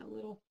get it in that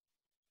little,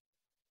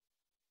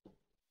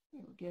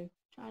 there we go,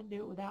 trying to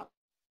do it without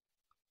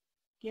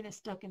getting it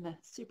stuck in the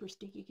super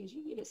sticky, because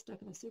you get it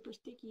stuck in the super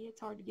sticky,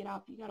 it's hard to get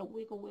off. You got to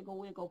wiggle, wiggle,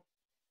 wiggle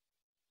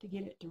to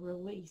get it to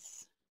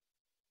release.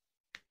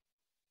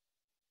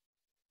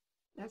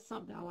 That's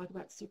something I like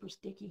about super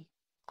sticky.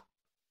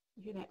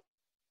 You hear that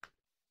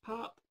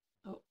pop?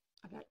 Oh,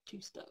 I got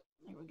two stuck.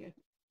 There we go.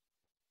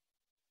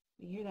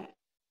 You hear that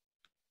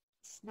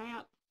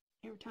snap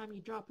every time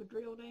you drop a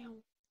drill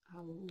down? I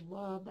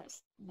love that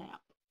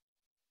snap.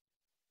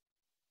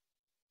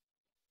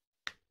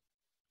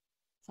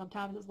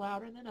 Sometimes it's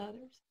louder than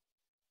others,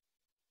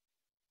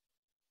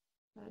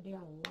 but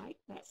I like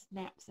that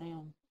snap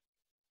sound.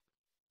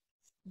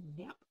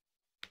 Yep.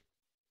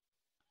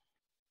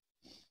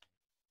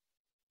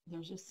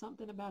 There's just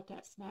something about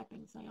that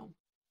snapping sound.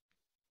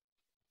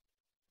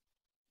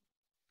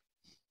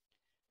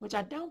 Which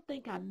I don't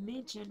think I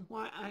mentioned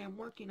what I am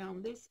working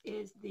on. This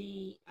is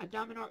the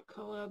Diamond Art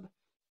Club,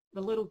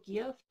 the little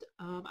gift.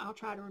 I'll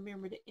try to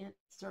remember to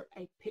insert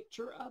a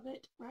picture of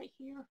it right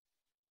here.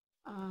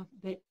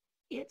 But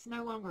it's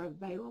no longer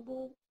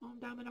available on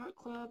Diamond Art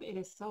Club. It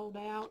is sold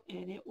out,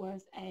 and it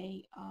was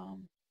a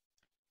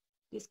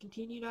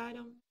discontinued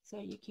item, so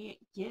you can't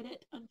get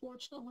it,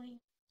 unfortunately.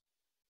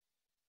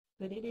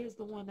 But it is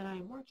the one that I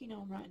am working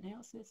on right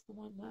now, so it's the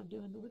one that I'm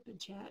doing the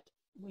WIPnChat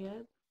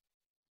with.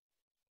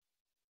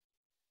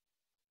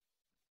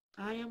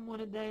 I am one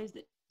of those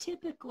that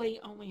typically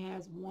only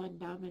has one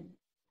diamond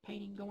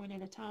painting going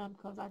at a time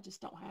because I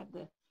just don't have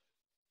the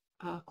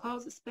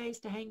closet space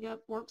to hang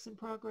up works in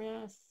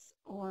progress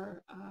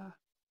or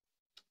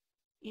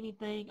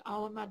anything.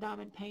 All of my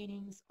diamond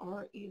paintings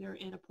are either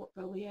in a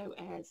portfolio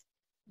as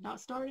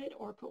not started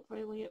or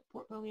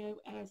portfolio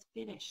as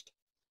finished.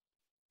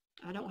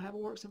 I don't have a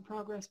works in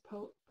progress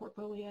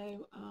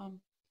portfolio.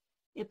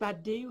 If I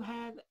do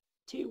have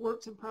 2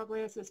 works in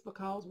progress, it's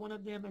because one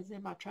of them is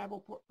in my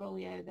travel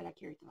portfolio that I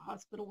carry to the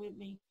hospital with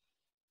me,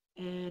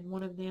 and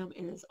one of them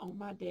is on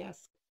my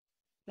desk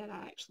that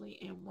I actually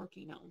am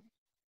working on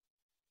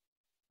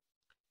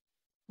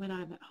when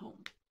I'm at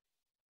home,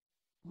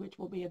 which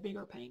will be a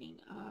bigger painting.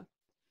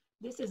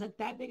 This isn't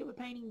that big of a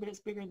painting, but it's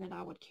bigger than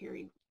I would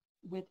carry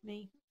with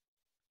me.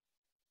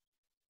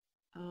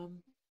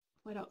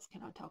 What else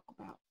can I talk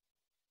about?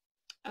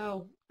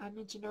 Oh, I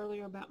mentioned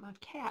earlier about my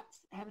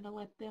cats, having to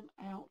let them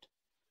out.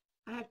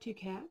 I have 2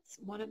 cats.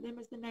 One of them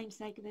is the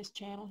namesake of this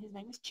channel. His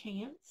name is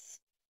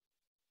Chance.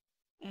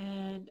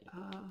 And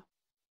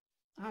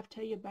I have to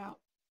tell you about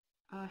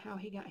how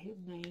he got his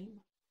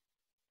name.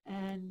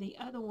 And the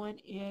other one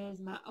is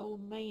my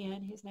old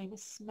man. His name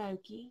is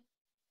Smokey.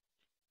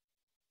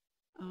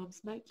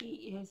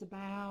 Smokey is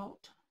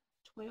about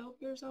 12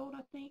 years old,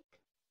 I think.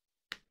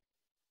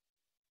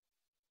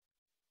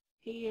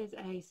 He is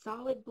a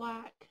solid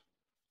black,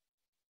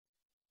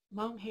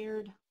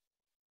 long-haired,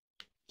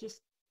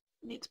 just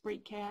mixed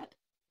breed cat.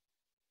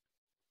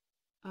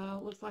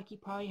 Looks like he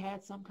probably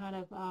had some kind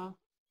of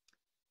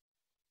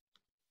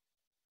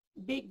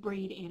big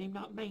breed in him,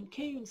 not Maine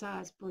Coon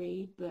size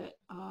breed, but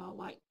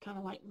kind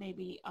of like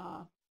maybe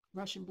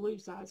Russian blue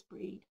size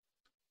breed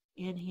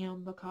in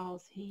him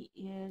because he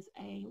is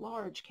a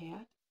large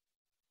cat.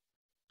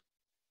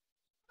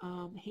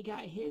 He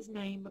got his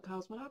name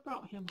because when I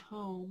brought him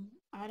home,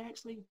 I'd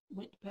actually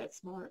went to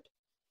PetSmart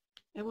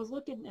and was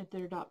looking at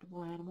their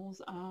adoptable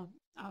animals.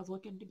 I was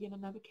looking to get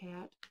another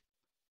cat,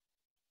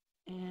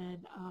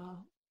 and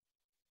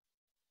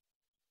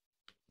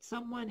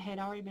someone had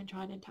already been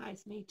trying to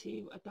entice me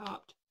to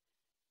adopt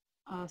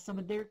some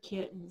of their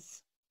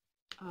kittens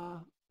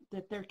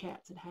that their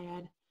cats had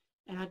had,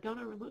 and I'd gone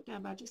over and looked at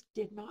them. I just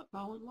did not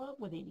fall in love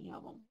with any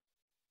of them.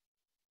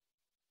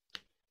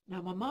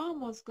 Now, my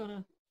mom was going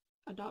to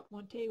adopt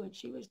one too, and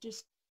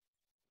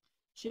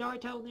she'd already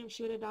told them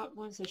she would adopt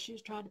one, so she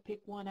was trying to pick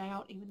one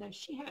out, even though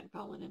she hadn't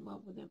fallen in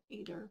love with him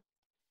either.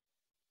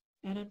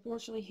 And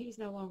unfortunately, he's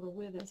no longer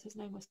with us. His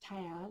name was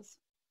Taz.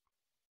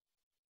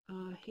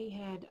 He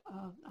had,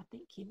 I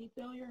think, kidney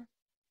failure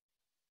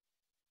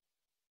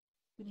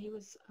when he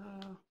was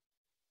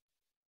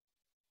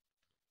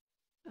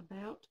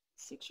about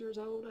 6 years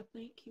old, I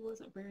think. He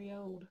wasn't very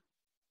old.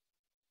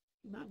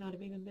 He might not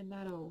have even been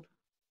that old.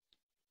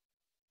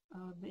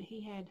 But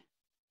he had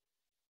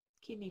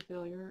kidney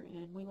failure,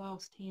 and we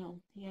lost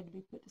him. He had to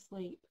be put to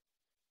sleep.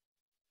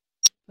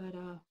 But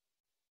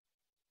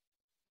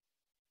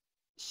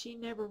she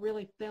never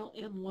really fell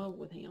in love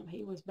with him.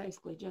 He was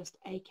basically just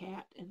a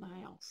cat in the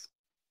house.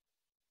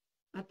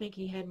 I think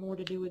he had more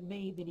to do with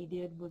me than he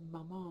did with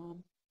my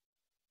mom.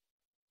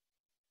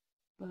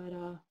 But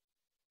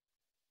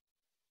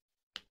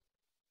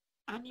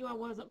I knew I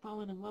wasn't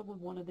falling in love with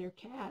one of their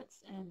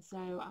cats, and so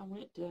I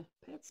went to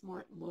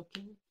PetSmart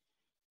looking,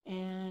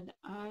 and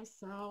I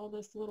saw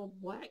this little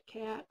black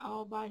cat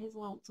all by his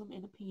lonesome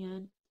in a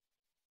pen,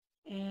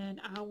 and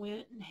I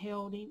went and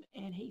held him,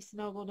 and he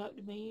snuggled up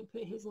to me and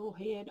put his little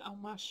head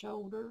on my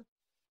shoulder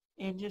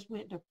and just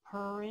went to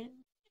purring,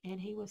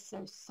 and he was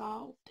so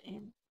soft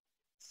and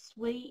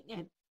sweet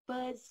and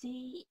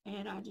fuzzy,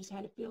 and I just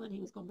had a feeling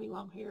he was going to be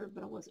long-haired,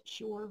 but I wasn't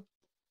sure.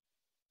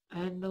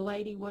 And the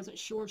lady wasn't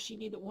sure. She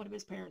knew that one of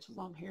his parents was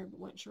long-haired, but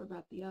wasn't sure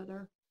about the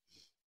other.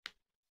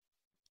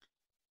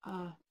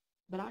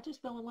 But I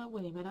just fell in love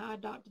with him, and I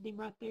adopted him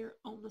right there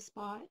on the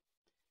spot.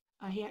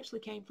 He actually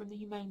came from the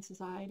Humane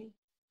Society.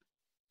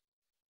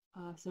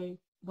 So he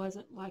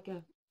wasn't like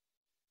a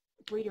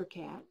breeder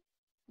cat,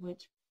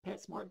 which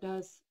PetSmart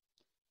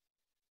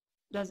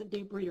doesn't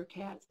do breeder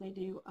cats. They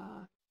do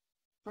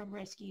from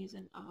rescues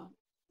and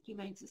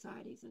humane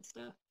societies and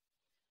stuff.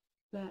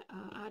 But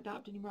I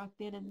adopted him right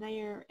then and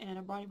there, and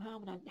I brought him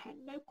home, and I had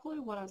no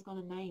clue what I was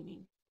going to name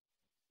him.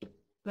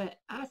 But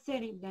I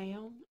set him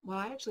down. Well,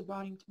 I actually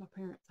brought him to my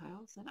parents'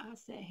 house, and I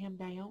set him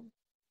down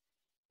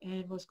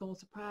and was going to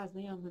surprise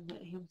them and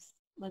let him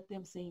let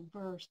them see him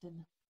first.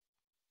 And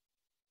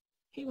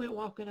he went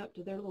walking up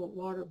to their little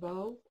water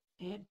bowl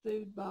and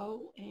food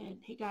bowl, and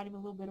he got him a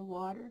little bit of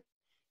water.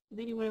 And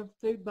then he went over to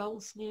the food bowl,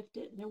 sniffed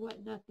it, and there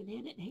wasn't nothing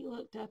in it. And he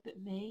looked up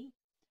at me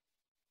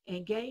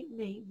and gave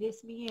me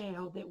this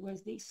meow that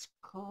was the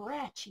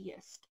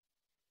scratchiest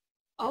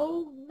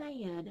old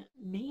man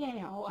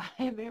meow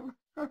I have ever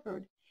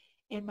heard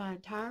in my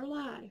entire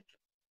life.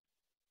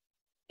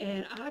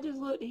 And I just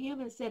looked at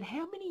him and said,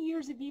 "How many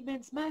years have you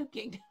been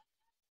smoking?"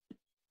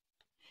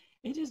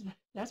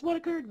 That's what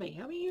occurred to me.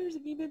 "How many years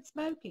have you been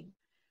smoking?"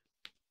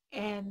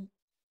 And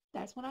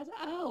that's when I said,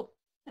 "Oh,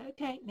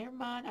 okay, never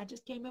mind. I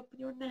just came up with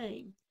your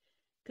name."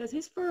 Because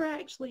his fur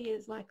actually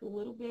is like a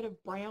little bit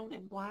of brown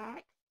and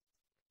black.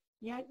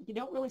 Yeah, you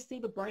don't really see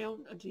the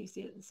brown until you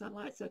see it in the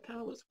sunlight, so it kind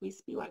of looks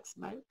wispy like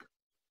smoke.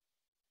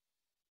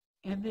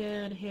 And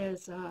then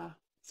his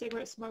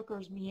cigarette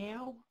smoker's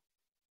meow.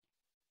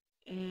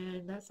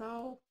 And that's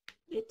all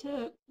it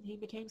took. He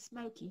became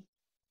Smokey.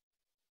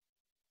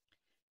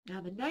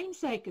 Now, the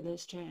namesake of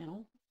this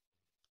channel,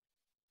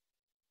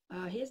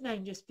 his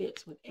name just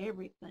fits with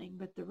everything,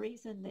 but the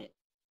reason that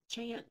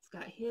Chance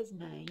got his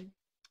name,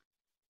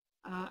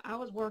 I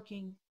was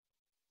working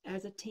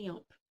as a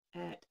temp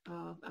at,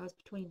 I was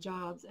between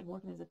jobs and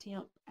working as a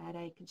temp at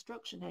a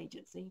construction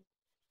agency,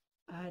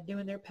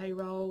 doing their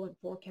payroll and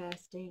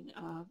forecasting,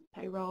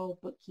 payroll,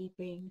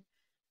 bookkeeping,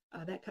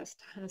 that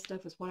kind of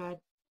stuff is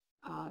what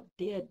I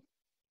did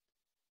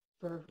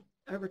for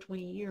over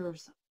 20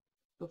 years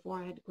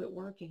before I had to quit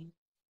working.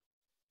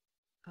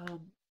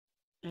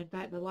 In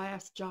fact, the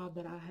last job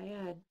that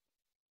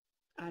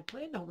I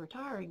planned on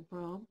retiring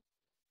from.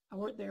 I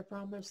worked there for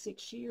almost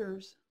 6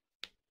 years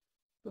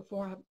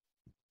before I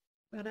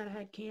found out I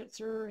had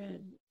cancer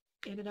and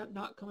ended up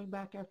not coming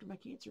back after my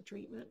cancer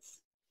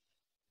treatments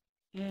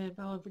and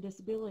filing for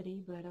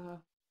disability. But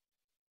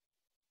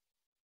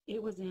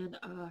it was in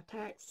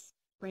tax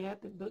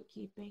prep and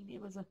bookkeeping. It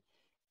was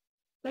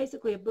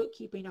basically a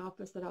bookkeeping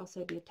office that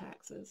also did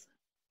taxes.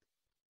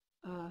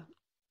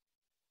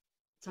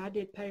 So I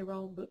did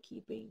payroll and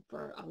bookkeeping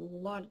for a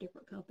lot of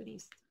different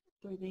companies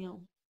through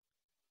them.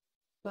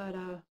 But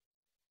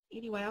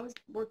anyway, I was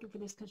working for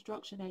this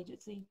construction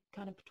agency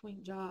kind of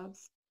between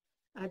jobs.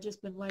 I'd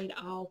just been laid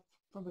off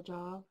from a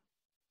job.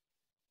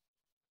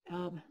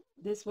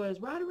 This was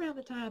right around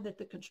the time that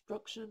the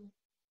construction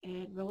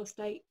and real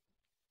estate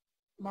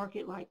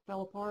market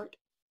fell apart.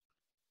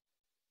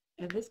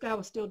 And this guy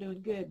was still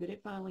doing good, but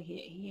it finally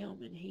hit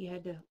him and he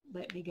had to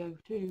let me go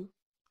too.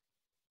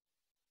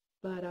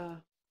 But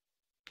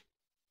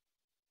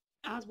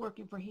I was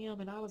working for him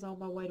and I was on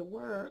my way to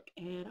work,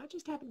 and I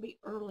just happened to be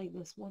early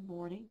this one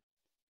morning.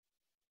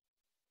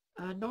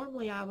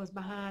 Normally I was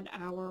behind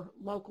our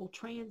local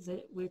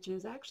transit, which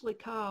is actually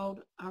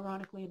called,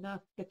 ironically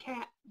enough, the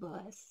Cat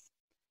Bus.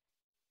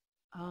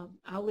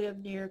 I live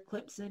near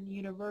Clemson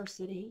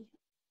University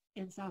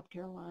in South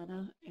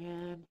Carolina,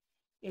 and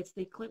it's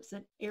the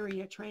Clemson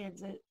Area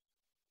Transit,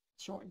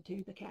 shortened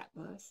to the Cat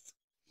Bus.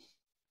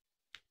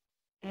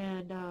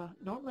 And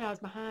normally I was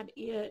behind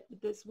it,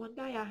 but this one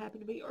day I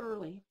happened to be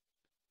early,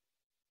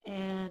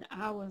 and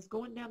I was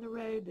going down the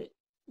road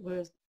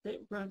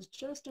that runs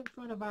just in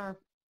front of our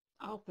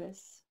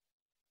office,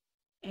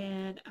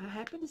 and I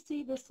happened to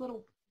see this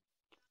little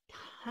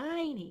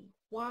tiny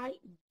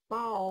white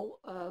ball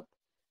of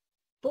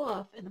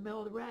fluff in the middle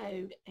of the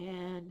road,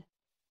 and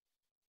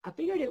I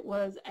figured it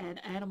was an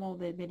animal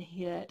that had been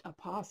hit, a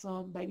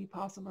possum, baby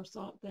possum or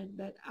something,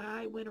 but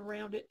I went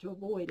around it to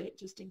avoid it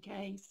just in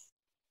case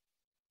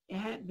it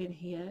hadn't been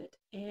hit.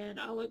 And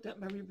I looked up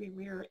my rearview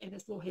mirror and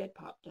its little head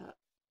popped up,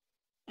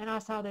 and I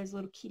saw those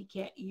little kitty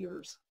cat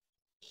ears,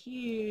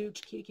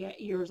 huge kitty cat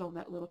ears on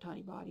that little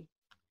tiny body.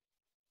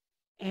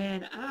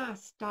 And I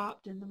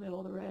stopped in the middle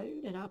of the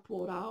road and I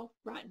pulled off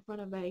right in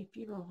front of a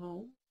funeral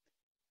home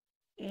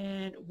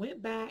and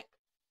went back,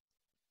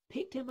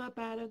 picked him up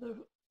out of the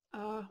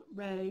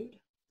road.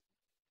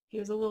 He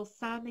was a little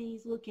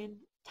Siamese looking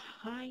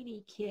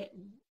tiny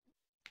kitten,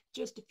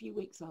 just a few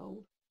weeks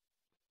old.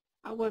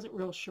 I wasn't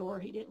real sure.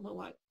 He didn't look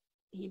like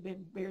he'd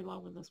been very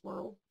long in this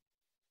world.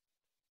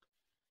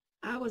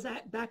 I was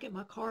back at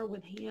my car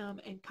with him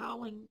and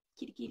calling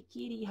kitty, kitty,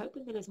 kitty,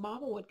 hoping that his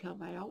mama would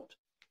come out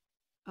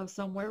of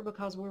somewhere,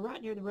 because we're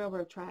right near the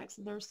railroad tracks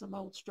and there's some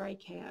old stray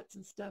cats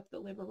and stuff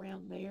that live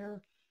around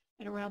there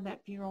and around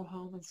that funeral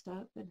home and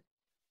stuff. And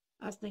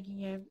I was thinking,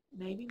 yeah,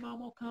 maybe Mom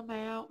will come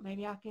out.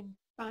 Maybe I can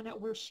find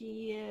out where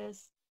she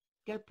is,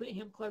 go put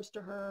him close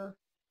to her,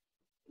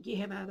 get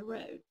him out of the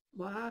road.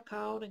 Well, I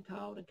called and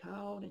called and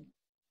called, and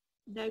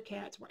no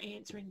cats were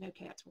answering. No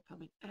cats were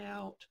coming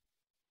out.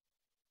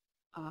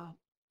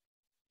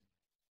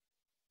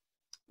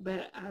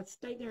 But I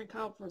stayed there and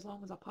called for as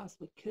long as I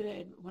possibly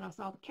could. When I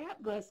saw the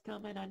cat bus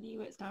coming, I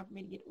knew it's time for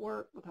me to get to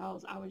work,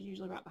 because I was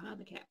usually right behind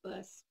the cat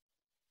bus.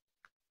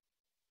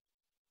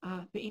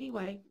 But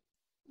anyway,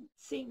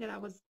 seeing that I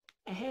was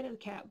ahead of the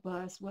cat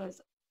bus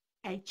was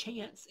a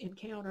chance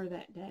encounter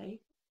that day.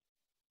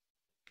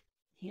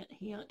 Hint,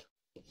 hint.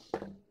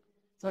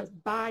 So it's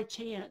by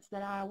chance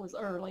that I was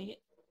early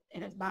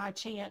and it's by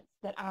chance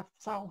that I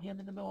saw him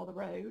in the middle of the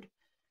road.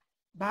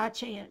 By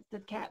chance, the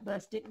cat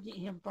bus didn't get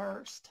him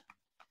first.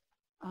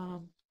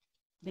 But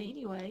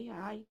anyway,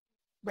 I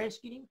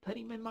rescued him, put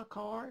him in my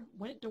car,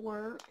 went to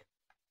work,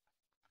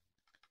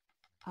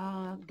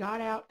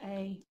 got out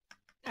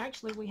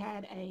actually we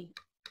had a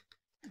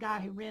guy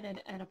who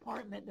rented an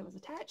apartment that was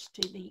attached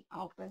to the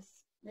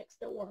office next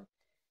door.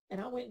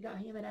 And I went and got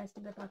him and asked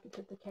him if I could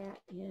put the cat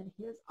in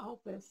his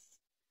office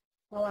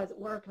while I was at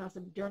work. And I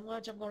said, during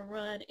lunch, I'm going to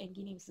run and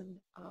get him some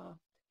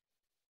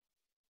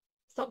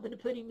something to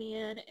put him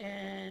in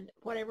and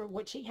whatever,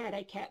 which he had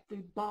a cat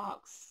food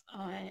box,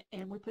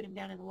 and we put him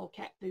down in a little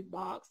cat food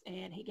box,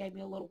 and he gave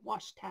me a little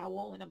wash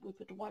towel, and we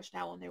put the wash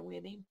towel in there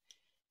with him,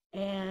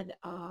 and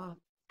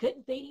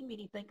couldn't feed him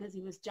anything because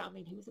he was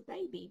a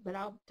baby, but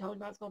I told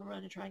him I was going to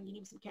run and try and get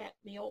him some cat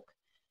milk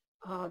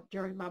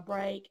during my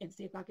break and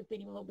see if I could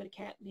feed him a little bit of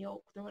cat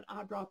milk through an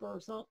eyedropper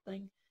or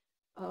something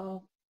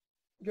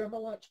during my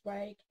lunch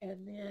break.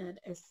 And then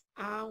as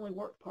I only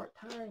worked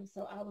part-time,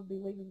 so I would be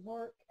leaving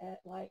work at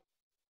like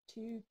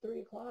 2, 3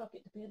 o'clock.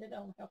 It depended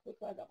on how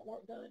quickly I got my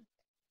work done.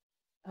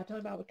 I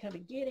told him I would come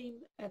and get him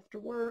after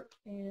work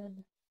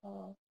and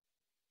go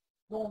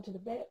on to the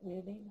vet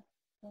with him.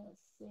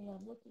 Let's see,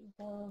 I'm looking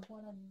for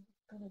what I'm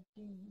going to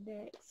do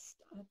next.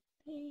 I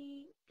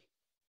think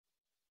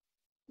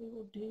we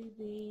will do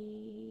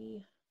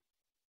the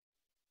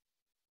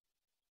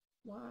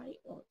Y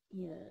or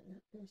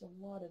N. There's a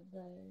lot of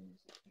those.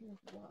 Here's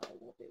Y,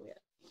 we'll do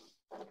it.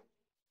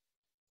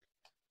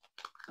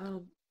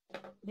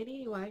 But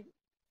anyway,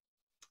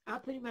 I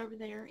put him over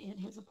there in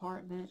his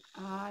apartment.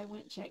 I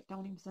went and checked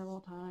on him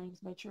several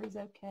times, made sure he's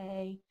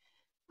okay.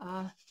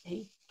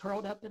 He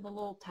curled up in the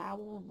little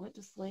towel and went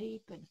to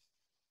sleep. And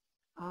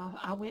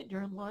I went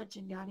during lunch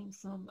and got him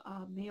some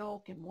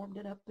milk and warmed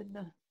it up in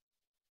the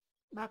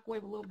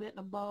microwave a little bit in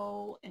a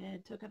bowl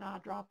and took an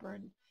eyedropper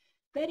and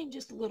fed him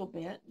just a little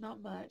bit,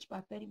 not much, but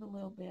I fed him a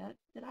little bit.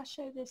 Did I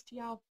show this to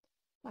y'all?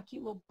 My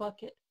cute little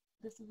bucket.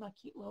 This is my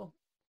cute little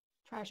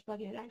trash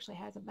bucket. It actually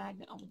has a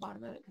magnet on the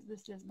bottom of it because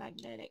this is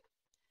magnetic.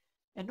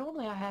 And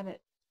normally I have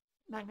it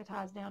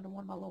magnetized down to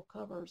one of my little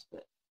covers,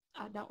 but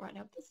I don't right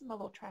now. This is my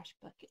little trash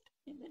bucket.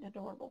 Isn't it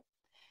adorable?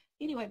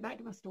 Anyway, back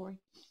to my story.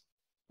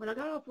 When I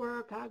got off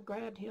work, I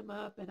grabbed him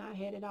up and I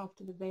headed off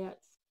to the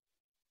vet's.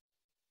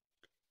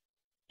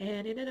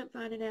 And ended up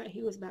finding out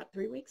he was about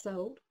 3 weeks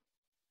old.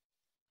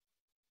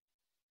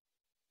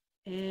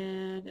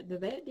 And the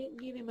vet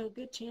didn't give him a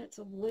good chance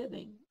of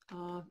living.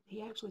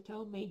 He actually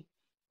told me,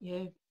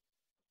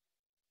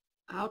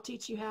 I'll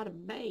teach you how to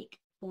make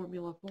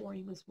formula for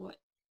him is what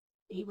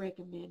he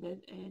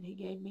recommended. And he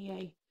gave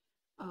me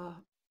a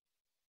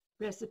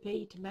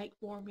recipe to make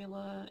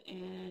formula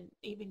and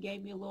even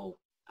gave me a little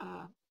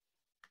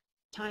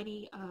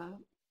tiny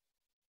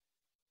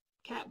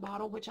cat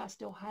bottle, which I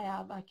still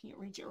have. I can't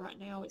reach it right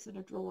now. It's in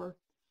a drawer.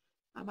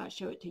 I might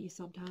show it to you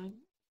sometime.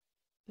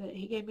 But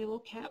he gave me a little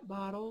cat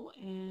bottle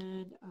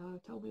and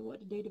told me what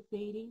to do to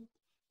feed him.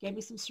 Gave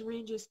me some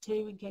syringes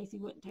too in case he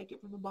wouldn't take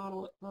it from the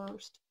bottle at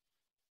first.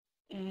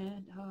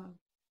 And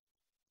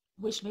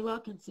wished me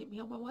luck and sent me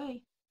on my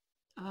way.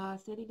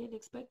 Said he didn't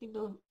expect him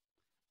to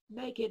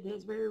make it.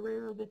 It's very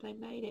rare that they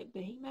made it,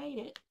 but he made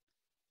it.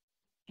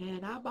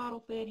 And I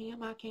bottle fed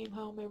him. I came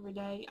home every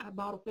day. I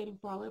bottle fed him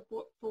before I left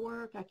for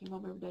work. I came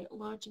home every day at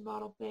lunch and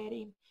bottle fed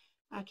him.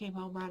 I came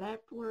home right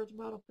afterwards and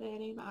bottle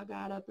fed him. I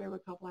got up every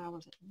couple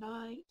hours at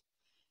night.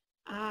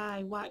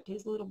 I wiped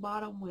his little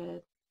bottom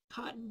with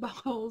cotton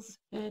balls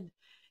and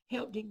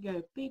helped him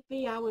go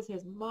pee-pee. I was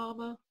his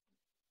mama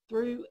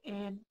through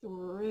and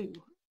through.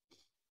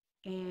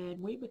 And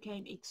we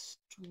became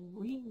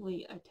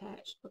extremely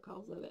attached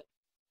because of it.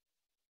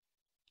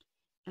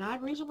 And I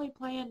originally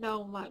planned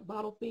on like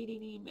bottle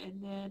feeding him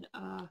and then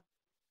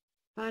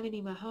finding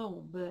him a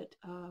home. But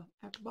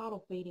after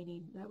bottle feeding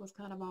him, that was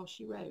kind of all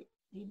she wrote.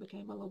 He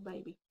became a little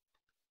baby.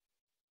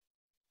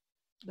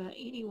 But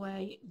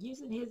anyway,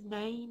 using his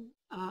name,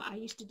 I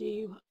used to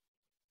do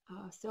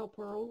sell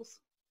pearls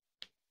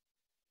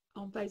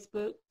on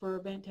Facebook for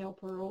Bantel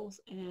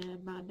Pearls.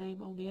 And my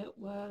name on it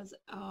was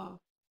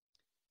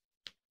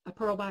A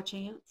Pearl by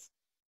Chance.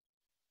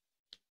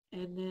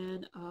 And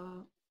then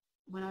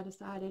when I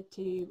decided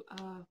to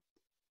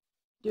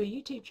do a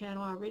YouTube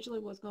channel, I originally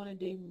was going to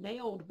do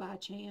Nailed by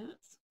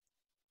Chance,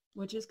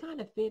 which is kind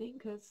of fitting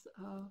because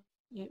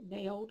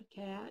nailed,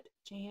 cat,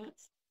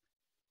 chance,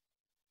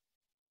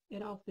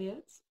 it all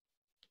fits.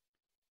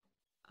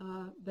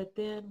 But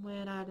then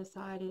when I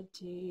decided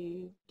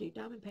to do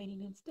diamond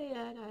painting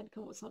instead, I had to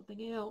come up with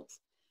something else.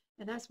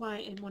 And that's why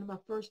in one of my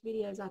first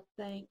videos, I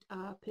thanked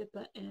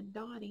Pippa and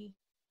Donnie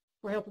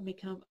for helping me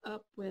come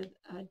up with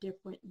a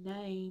different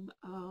name.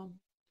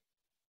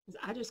 Because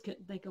I just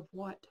couldn't think of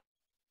what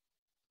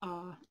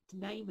to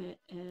name it.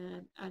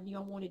 And I knew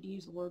I wanted to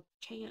use the word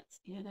chance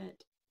in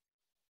it,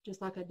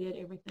 just like I did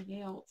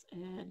everything else.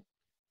 And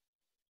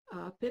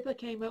Pippa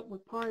came up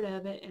with part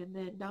of it, and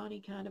then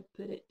Donnie kind of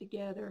put it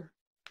together.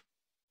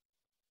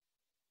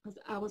 Because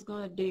I was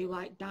going to do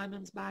like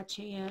Diamonds by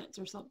Chance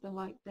or something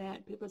like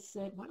that. Pippa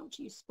said, why don't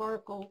you use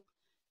sparkle?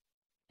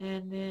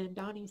 And then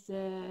Donnie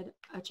said,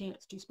 "A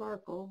chance to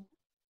sparkle."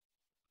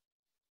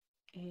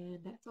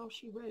 And that's all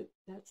she wrote.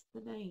 That's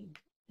the name.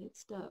 It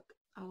stuck.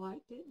 I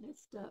liked it and it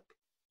stuck.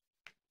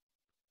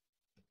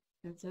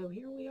 And so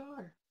here we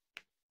are,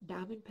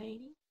 diamond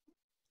painting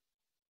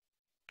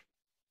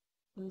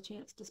with a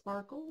chance to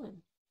sparkle.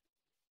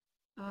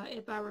 And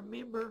if I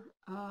remember,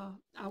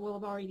 I will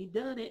have already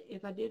done it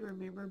if I did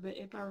remember, but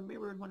if I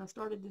remembered when I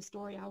started this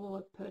story, I will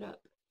have put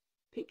up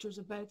pictures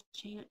of both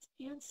Chance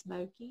and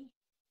Smokey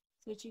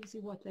so that you can see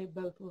what they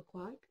both look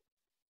like.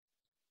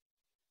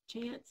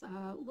 Chance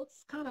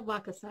looks kind of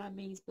like a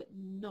Siamese, but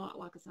not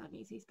like a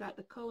Siamese. He's got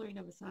the coloring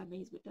of a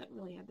Siamese, but doesn't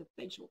really have the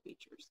facial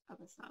features of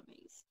a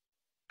Siamese.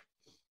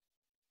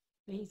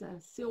 But he's a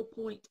seal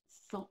point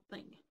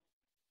something.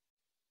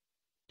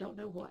 Don't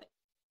know what.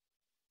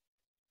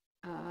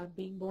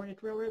 Being born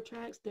at railroad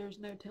tracks, there's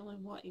no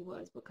telling what he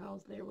was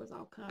because there was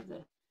all kinds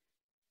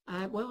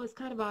of, well, it's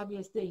kind of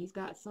obvious that he's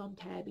got some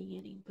tabby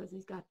in him because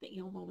he's got the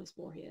M on his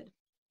forehead.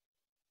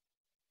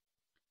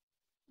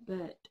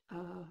 But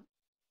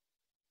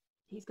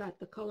he's got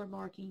the color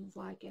markings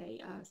like a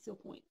seal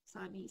point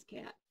Siamese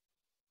cat.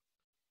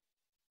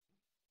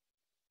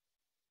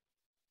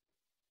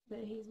 But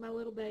he's my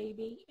little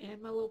baby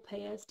and my little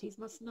pest. He's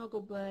my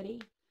snuggle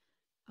buddy.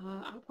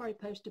 I'll probably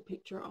post a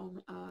picture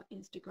on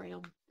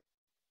Instagram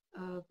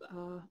of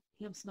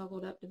him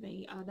snuggled up to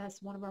me.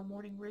 That's one of our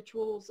morning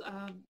rituals.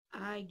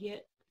 I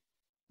get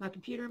my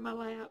computer in my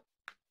lap,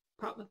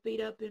 prop my feet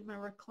up in my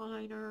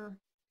recliner,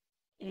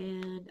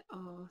 and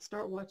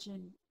start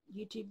watching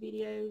YouTube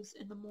videos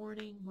in the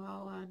morning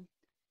while I'm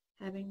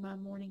having my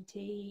morning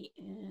tea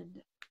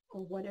and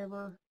or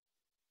whatever,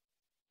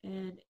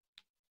 and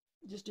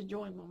just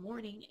enjoying my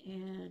morning.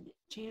 And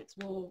Chance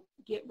will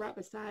get right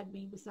beside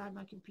me, beside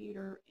my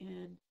computer,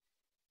 and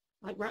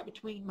like right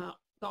between the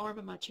arm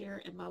of my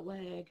chair and my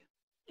leg,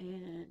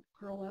 and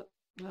curl up,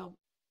 well,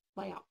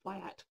 lay out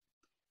flat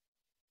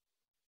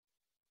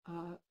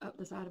up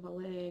the side of my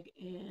leg,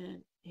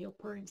 and he'll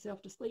purr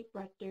himself to sleep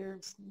right there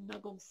and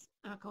snuggles.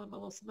 I call him a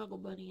little snuggle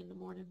bunny in the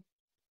morning,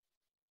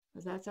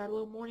 because that's our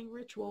little morning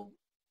ritual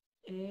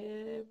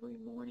every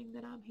morning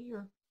that I'm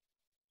here.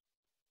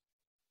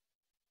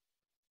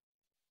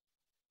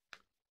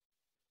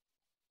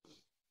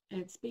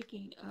 And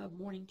speaking of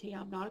morning tea,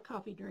 I'm not a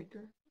coffee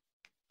drinker.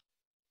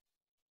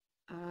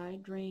 I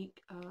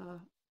drink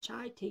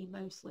chai tea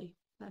mostly.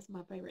 That's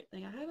my favorite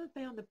thing. I haven't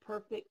found the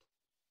perfect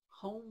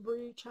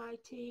homebrew chai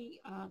tea.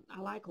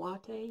 I like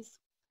lattes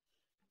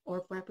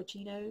or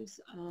frappuccinos.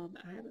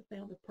 I haven't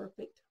found the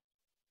perfect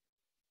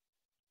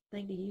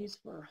thing to use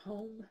for a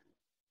home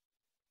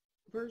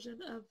version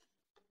of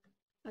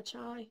a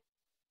chai.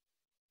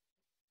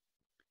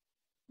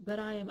 But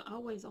I am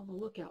always on the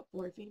lookout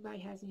for it. If anybody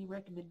has any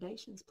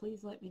recommendations,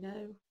 please let me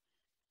know.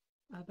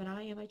 But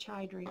I am a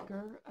chai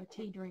drinker, a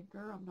tea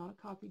drinker. I'm not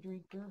a coffee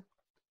drinker.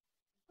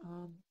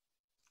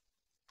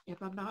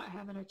 If I'm not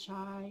having a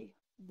chai,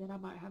 then I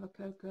might have a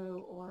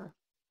cocoa, or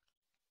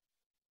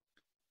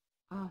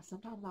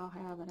sometimes I'll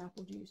have an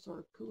apple juice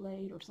or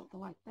Kool-Aid or something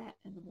like that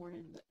in the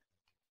morning. But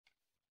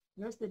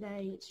the rest of the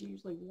day, it's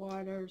usually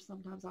water.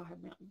 Sometimes I'll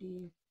have Mountain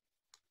Dew.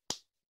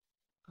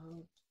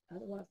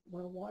 Otherwise,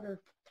 well,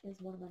 water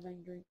is one of my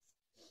main drinks.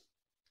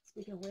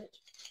 Speaking of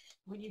which,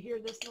 when you hear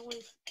this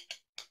noise,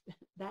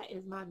 that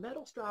is my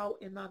metal straw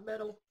in my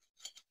metal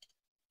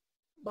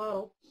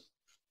bottle,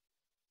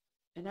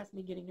 and that's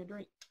me getting a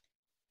drink.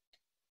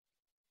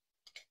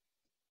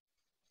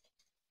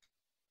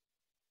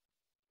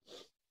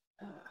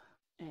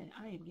 And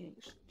I am getting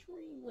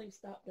extremely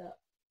stopped up.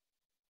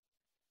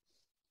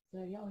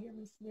 So y'all hear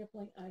me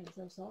sniffling? I am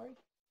so sorry.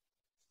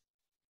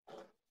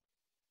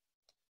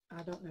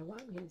 I don't know why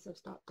I'm getting so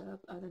stopped up,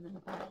 other than the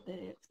fact that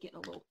it's getting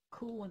a little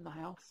cool in the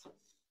house.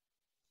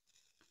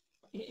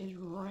 It is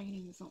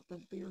raining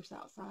something fierce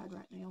outside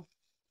right now.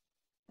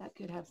 That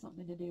could have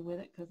something to do with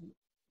it, because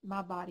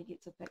my body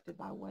gets affected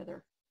by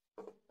weather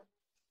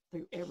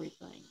through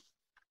everything.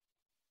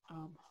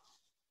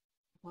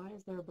 Why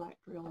is there a black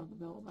drill in the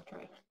middle of my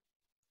tray?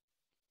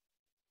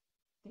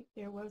 I think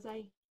there was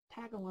a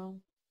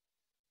tag-along.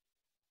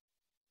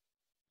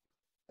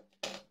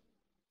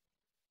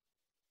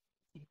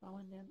 He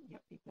falling down?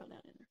 Yep, he fell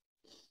down in there.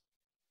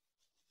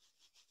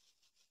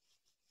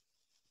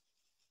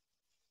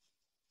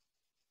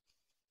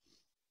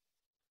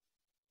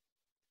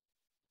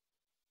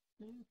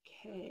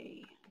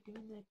 Okay,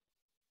 doing the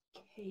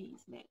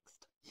K's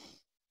next.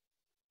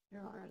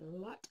 There are a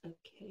lot of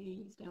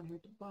K's down here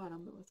at the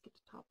bottom, but let's get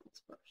the top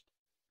ones first.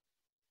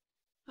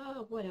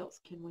 What else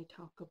can we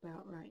talk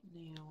about right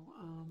now?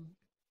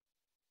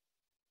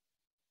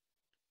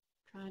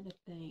 Trying to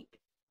think.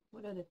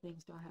 What other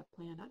things do I have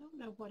planned? I don't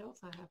know what else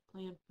I have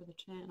planned for the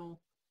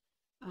channel.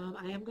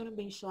 I am going to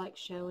be like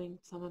showing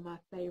some of my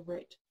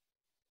favorite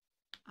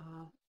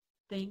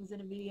things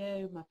in a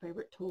video, my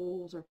favorite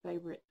tools or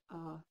favorite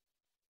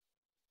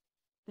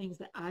things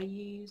that I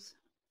use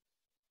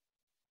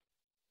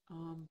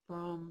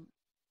from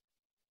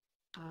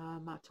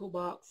my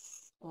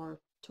toolbox or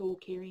tool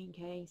carrying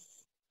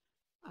case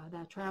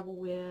that I travel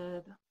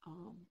with.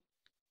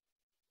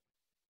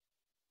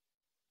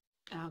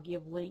 I'll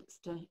give links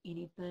to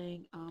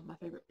anything. My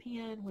favorite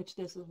pen, which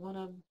this is one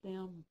of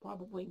them,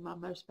 probably my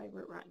most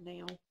favorite right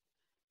now.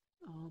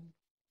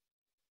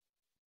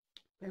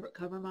 Favorite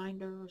cover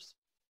minders.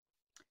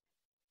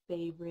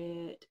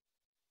 Favorite,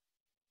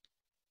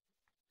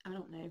 I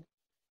don't know,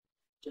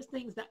 just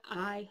things that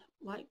I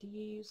like to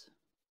use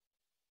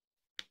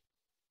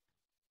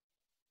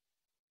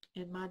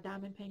in my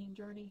diamond painting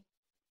journey.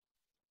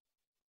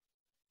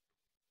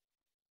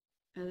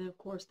 And then, of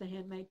course, the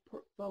handmade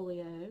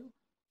portfolio.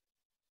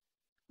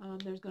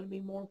 There's going to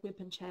be more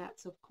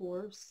WIPnChats, of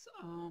course.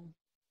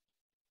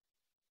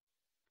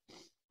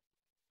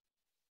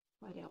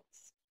 What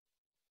else?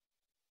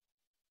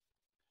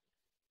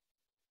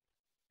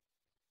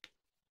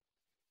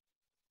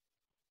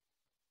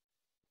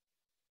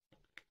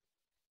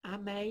 I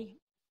may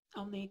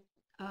only,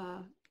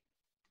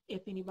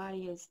 if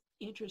anybody is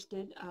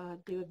interested,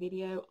 do a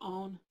video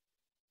on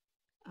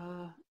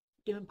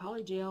doing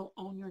polygel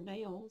on your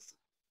nails.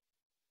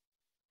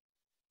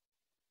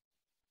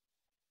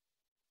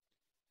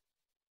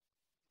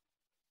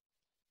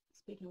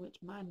 Speaking of which,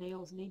 my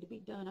nails need to be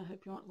done. I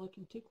hope you aren't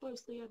looking too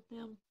closely at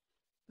them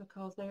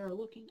because they are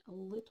looking a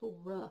little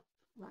rough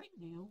right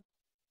now.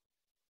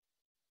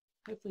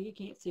 Hopefully you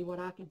can't see what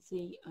I can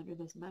see under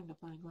this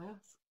magnifying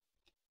glass.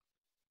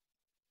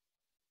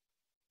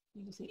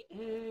 You can see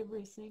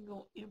every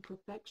single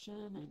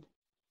imperfection and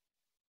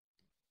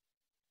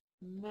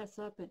mess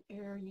up and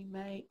error you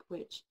make,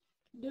 which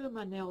doing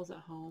my nails at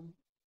home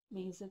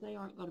means that they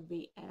aren't going to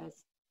be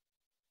as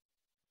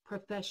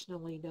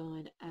professionally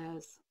done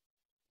as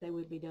they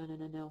would be done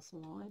in a nail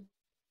salon.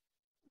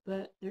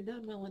 But they're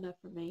done well enough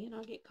for me, and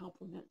I get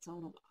compliments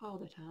on them all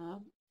the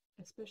time,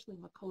 especially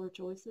my color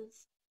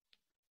choices.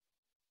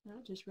 And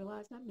I just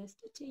realized I missed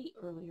a T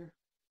earlier.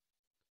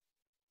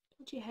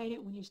 Don't you hate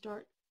it when you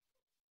start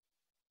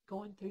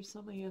going through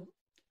some of your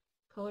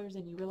colors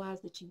and you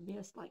realize that you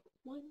missed like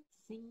one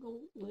single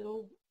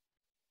little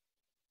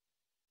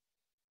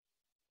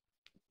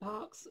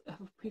box of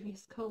a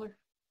previous color?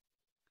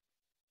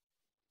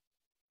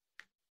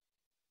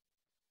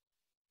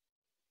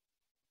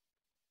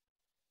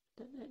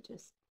 Doesn't that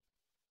just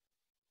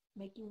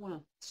make you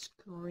want to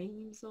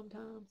scream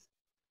sometimes?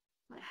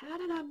 Like, how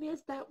did I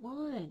miss that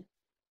one?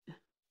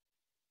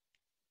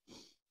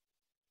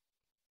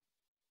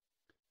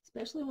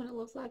 Especially when it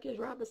looks like it's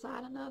right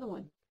beside another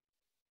one.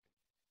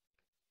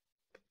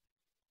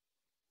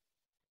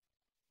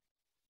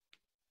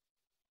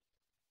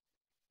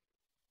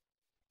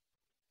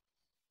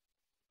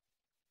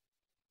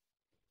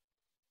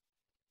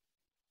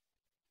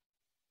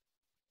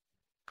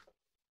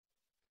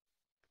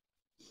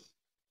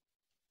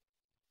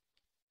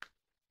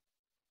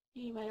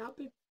 Anyway, I'll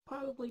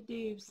probably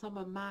do some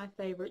of my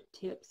favorite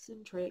tips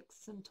and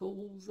tricks and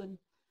tools and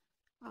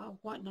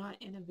whatnot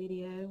in a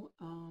video.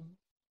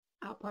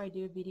 I'll probably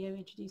do a video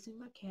introducing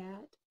my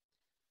cat.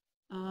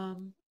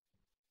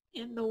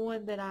 In the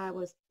one that I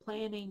was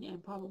planning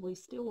and probably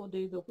still will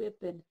do, the WIP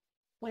and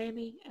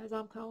Whammy, as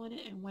I'm calling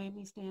it, and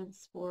Whammy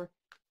stands for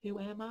Who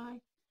Am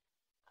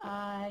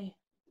I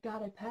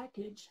got a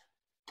package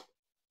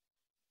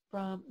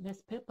from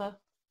Miss Pippa,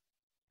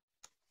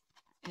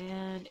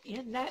 and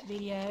in that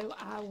video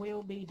I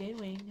will be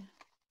doing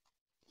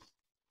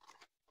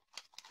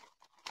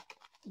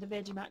the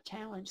Vegemite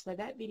challenge. So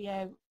that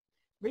video,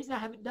 the reason I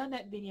haven't done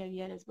that video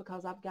yet is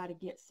because I've got to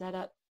get set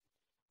up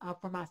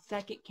for my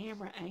second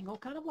camera angle,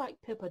 kind of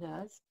like Pippa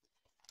does,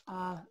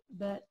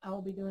 but I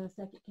will be doing a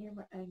second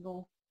camera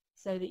angle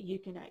so that you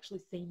can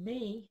actually see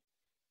me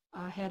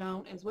head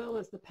on, as well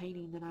as the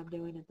painting that I'm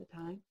doing at the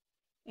time,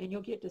 and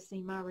you'll get to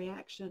see my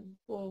reaction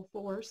full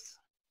force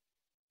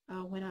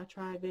when I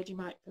try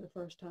Vegemite for the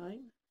first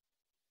time.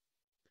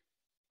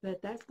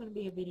 But that's going to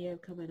be a video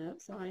coming up,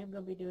 so I am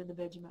going to be doing the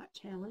Vegemite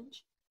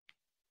challenge.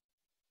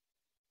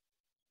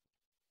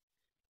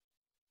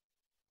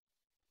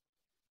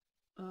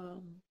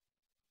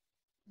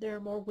 There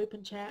are more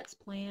WIPnChats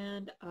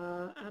planned.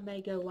 I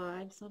may go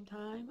live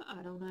sometime.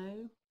 I don't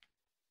know.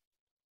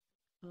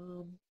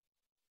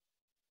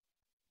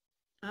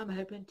 I'm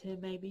hoping to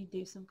maybe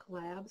do some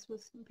collabs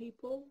with some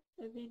people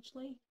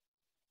eventually.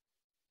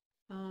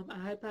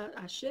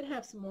 I should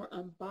have some more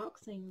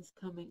unboxings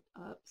coming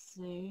up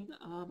soon.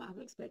 I'm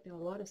expecting a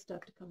lot of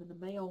stuff to come in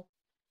the mail.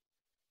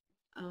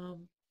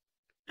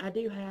 I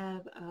do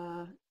have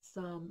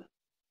some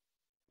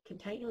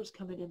containers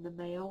coming in the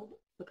mail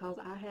because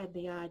I had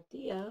the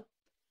idea.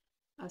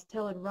 I was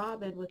telling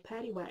Robin with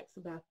Patty Wax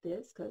about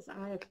this because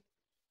I have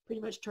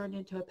pretty much turned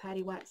into a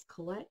Patty Wax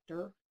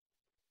collector,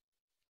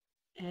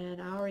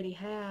 and I already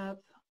have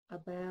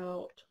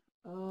about,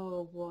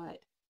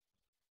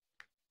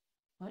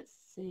 let's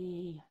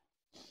see,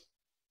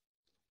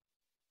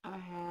 I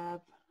have,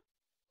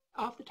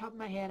 off the top of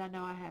my head, I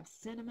know I have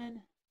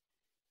cinnamon,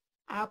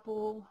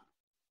 apple,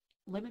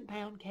 lemon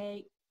pound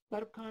cake,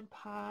 butterpecan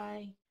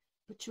pie,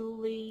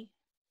 patchouli,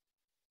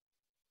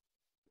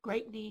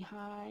 grape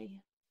knee-high.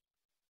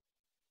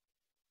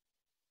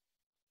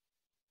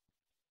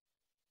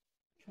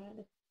 Trying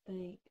to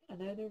think. I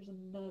know there's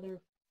another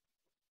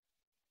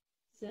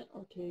cent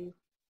or two.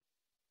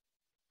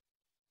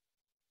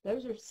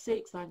 Those are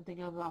 6 I can think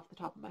of off the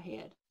top of my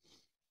head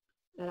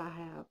that I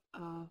have.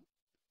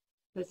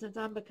 But since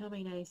I'm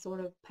becoming a sort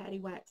of patty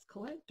wax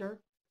collector,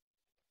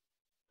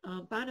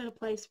 finding a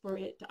place for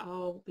it to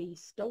all be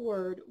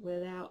stored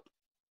without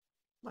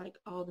like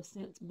all the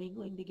scents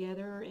mingling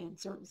together and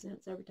certain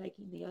scents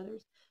overtaking the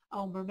others.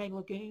 Oh, Mermaid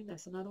Lagoon,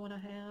 that's another one I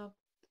have.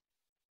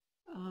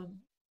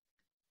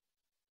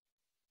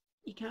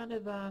 You kind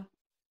of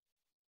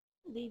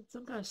need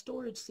some kind of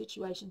storage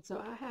situation. So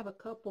I have a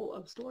couple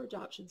of storage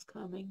options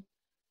coming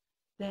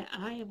that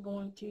I am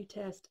going to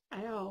test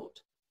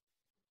out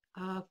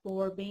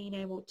for being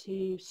able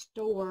to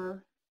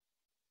store.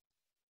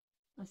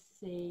 Let's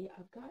see,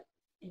 I've got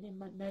it in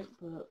my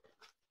notebook.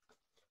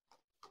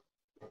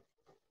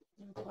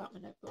 Let me pull out my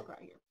notebook right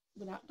here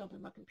without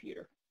dumping my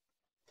computer.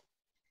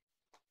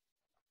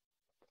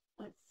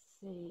 Let's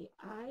see,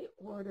 I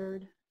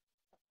ordered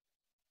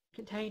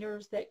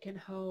containers that can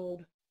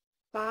hold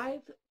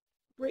 5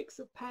 bricks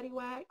of patty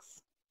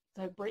wax,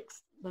 so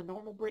bricks, the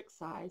normal brick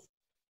size,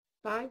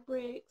 5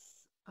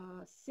 bricks,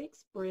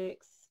 6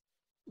 bricks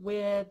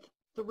with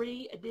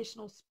 3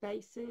 additional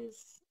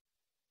spaces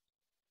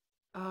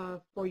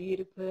for you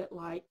to put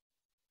like,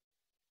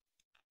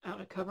 I don't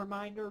know, cover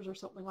minders or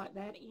something like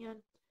that in.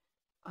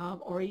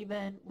 Or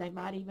even, they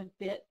might even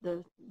fit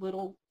the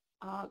little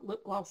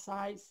lip gloss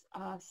size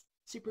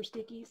super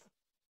stickies.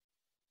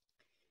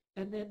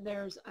 And then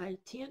there's a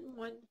tin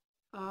one,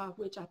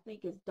 which I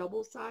think is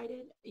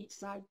double-sided. Each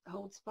side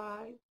holds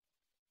 5.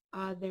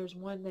 There's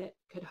one that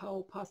could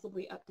hold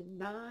possibly up to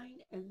 9.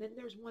 And then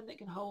there's one that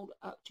can hold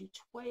up to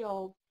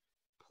 12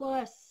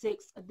 plus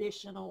 6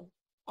 additional,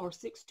 or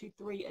 6 to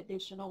 3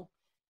 additional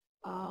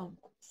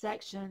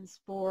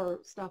sections for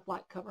stuff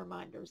like cover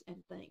minders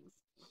and things.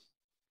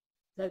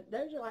 So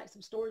those are like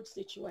some storage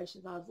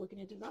situations I was looking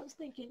into. I was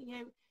thinking, you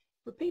know,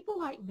 for people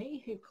like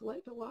me who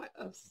collect a lot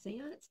of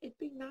scents, it'd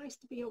be nice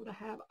to be able to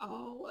have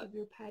all of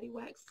your patty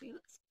wax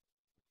scents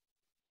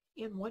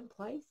in one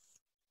place.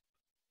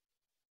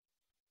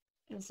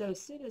 And so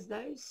as soon as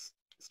those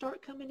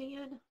start coming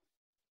in,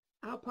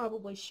 I'll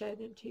probably show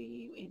them to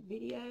you in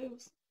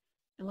videos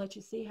and let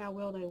you see how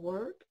well they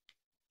work.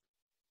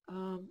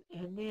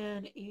 And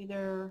then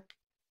either,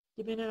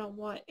 depending on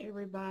what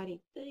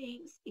everybody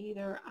thinks,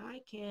 either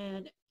I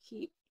can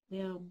keep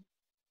them,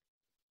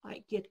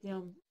 like get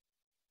them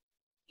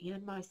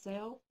in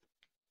myself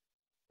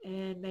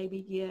and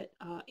maybe get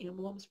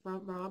emblems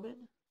from Robin,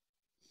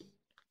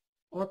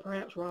 or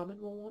perhaps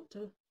Robin will want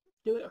to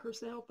do it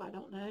herself, I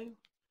don't know.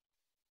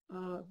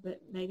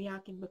 But maybe I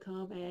can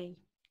become a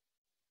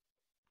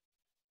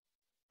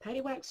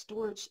patty wax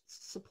storage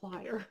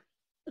supplier.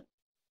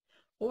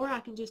 Or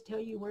I can just tell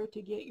you where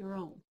to get your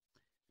own,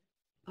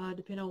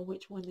 depending on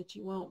which one that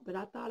you want. But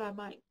I thought I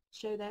might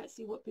show that,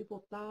 see what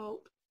people thought,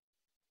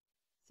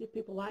 see if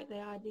people like the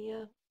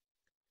idea,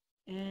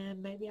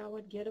 and maybe I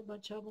would get a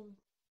bunch of them,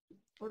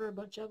 order a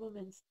bunch of them,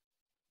 and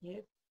yeah,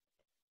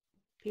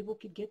 people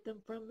could get them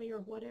from me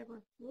or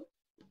whatever. Whoop,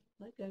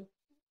 let go.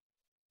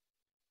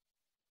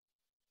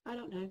 I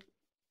don't know.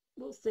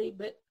 We'll see,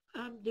 but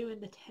I'm doing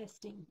the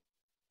testing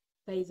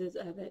phases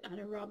of it. I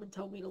know Robin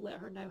told me to let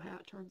her know how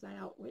it turns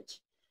out, which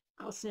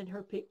I'll send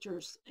her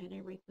pictures and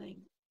everything,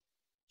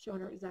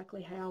 showing her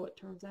exactly how it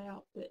turns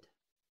out. But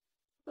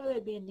I thought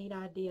it'd be a neat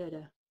idea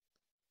to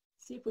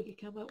see if we could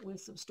come up with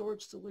some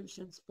storage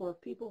solutions for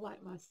people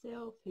like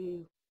myself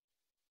who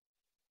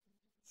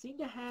seem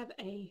to have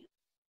a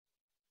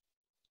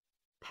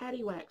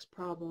patty wax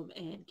problem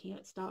and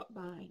can't stop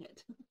buying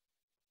it.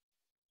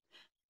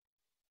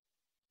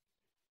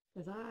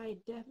 Because I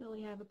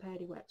definitely have a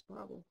patty wax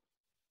problem.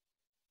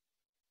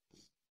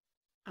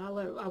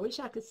 I wish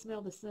I could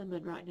smell the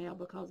cinnamon right now,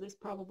 because it's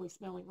probably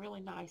smelling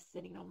really nice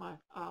sitting on my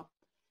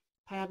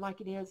pad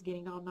like it is,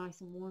 getting all nice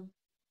and warm.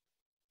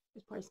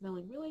 It's probably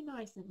smelling really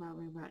nice in my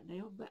room right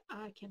now, but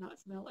I cannot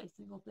smell a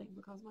single thing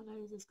because my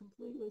nose is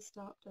completely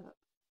stopped up.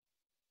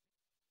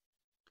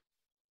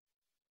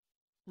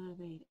 I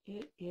mean,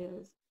 it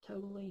is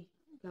totally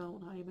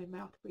gone. I am a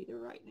mouth breather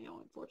right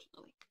now,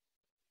 unfortunately,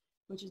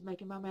 which is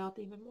making my mouth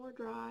even more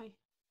dry,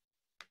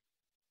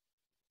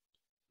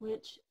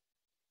 which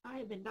I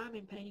have been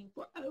diamond painting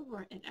for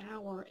over an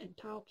hour and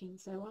talking,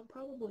 so I'm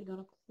probably going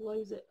to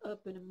close it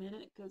up in a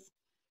minute, because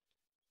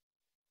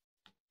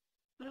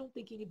I don't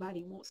think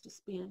anybody wants to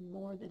spend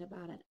more than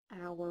about an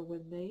hour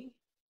with me.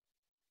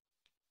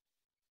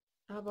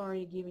 I've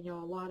already given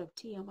y'all a lot of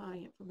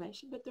TMI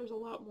information, but there's a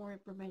lot more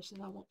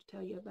information I want to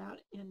tell you about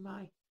in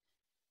my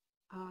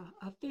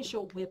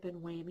official WIP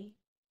and Whammy,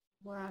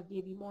 where I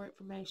give you more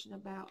information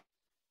about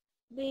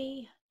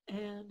me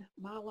and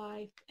my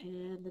life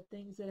and the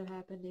things that have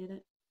happened in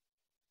it.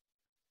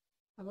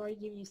 I've already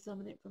given you some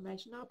of the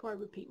information. I'll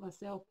probably repeat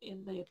myself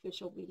in the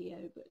official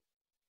video, but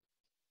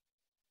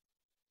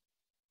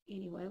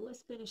anyway,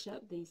 let's finish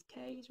up these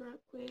K's right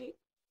quick.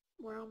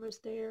 We're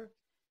almost there,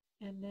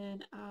 and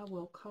then I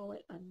will call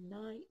it a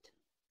night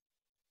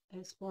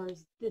as far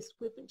as this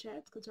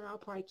WIPnChat, because I'll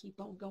probably keep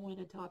on going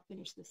until I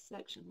finish this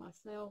section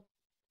myself.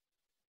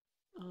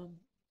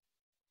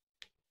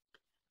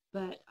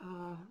 But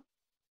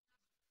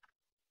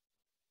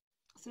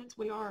since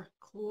we are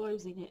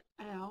closing it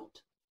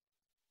out,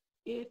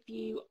 if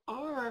you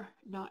are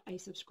not a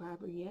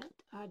subscriber yet,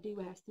 I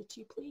do ask that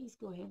you please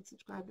go ahead and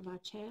subscribe to my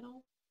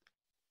channel.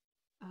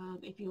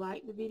 If you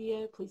like the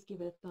video, please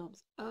give it a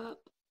thumbs up.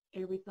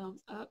 Every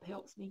thumbs up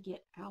helps me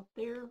get out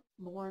there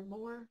more and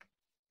more,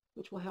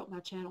 which will help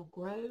my channel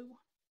grow.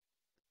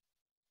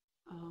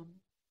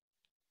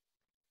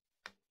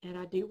 And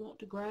I do want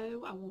to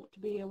grow. I want to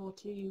be able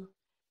to,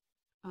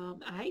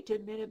 I hate to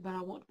admit it, but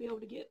I want to be able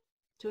to get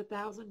to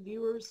 1,000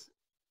 viewers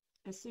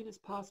as soon as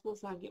possible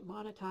so I can get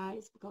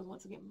monetized, because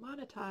once I get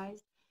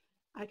monetized,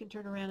 I can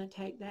turn around and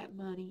take that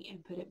money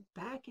and put it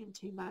back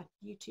into my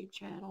YouTube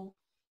channel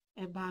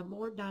and buy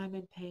more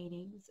diamond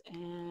paintings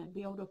and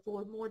be able to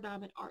afford more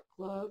diamond art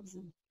clubs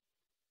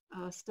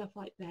and stuff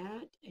like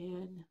that.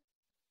 And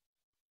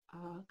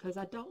because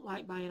I don't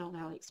like buying on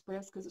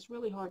AliExpress, because it's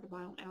really hard to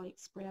buy on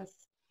AliExpress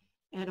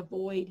and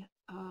avoid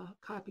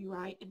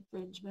copyright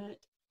infringement,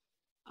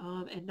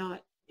 and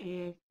not,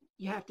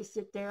 you have to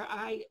sit there.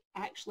 I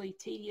actually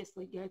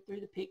tediously go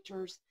through the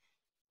pictures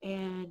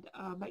and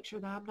make sure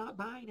that I'm not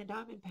buying a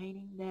diamond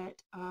painting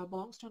that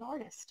belongs to an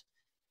artist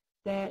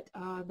that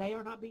they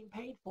are not being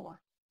paid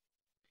for.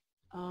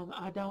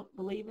 I don't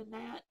believe in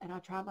that, and I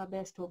try my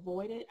best to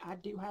avoid it. I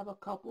do have a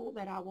couple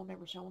that I will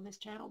never show on this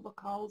channel,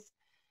 because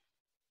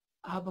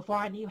before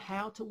I knew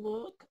how to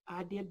look,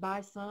 I did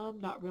buy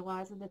some, not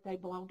realizing that they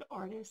belong to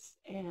artists,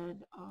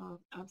 and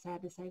I'm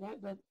sad to say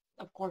that, but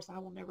of course I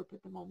will never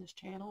put them on this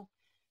channel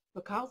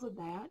because of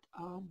that,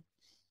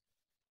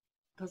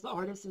 because the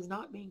artist is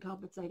not being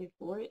compensated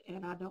for it,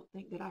 and I don't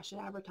think that I should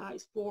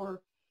advertise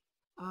for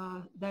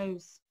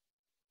those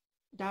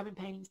diamond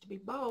paintings to be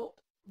bought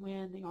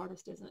when the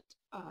artist isn't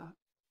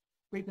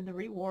reaping the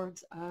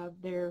rewards of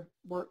their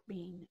work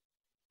being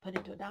put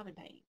into a diamond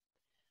painting.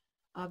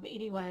 But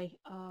anyway,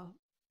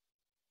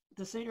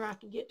 the sooner I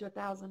can get to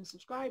 1,000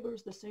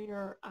 subscribers, the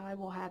sooner I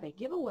will have a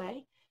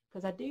giveaway,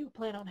 because I do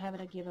plan on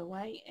having a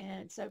giveaway.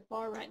 And so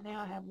far right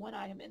now I have one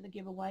item in the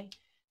giveaway,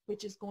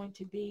 which is going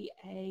to be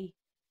a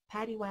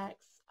Patty Wax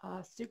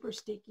super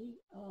sticky.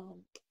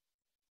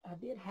 I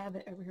did have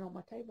it over here on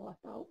my table,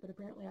 I thought, but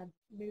apparently I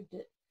moved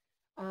it.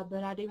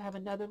 But I do have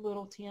another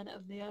little tin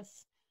of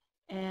this,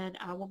 and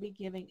I will be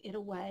giving it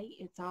away.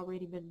 It's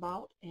already been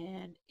bought,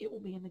 and it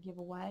will be in the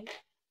giveaway.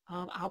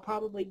 I'll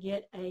probably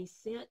get a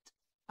scent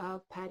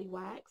of Patty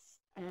Wax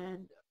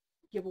and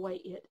give away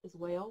it as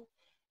well.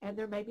 And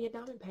there may be a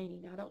diamond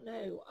painting. I don't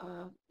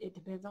know. It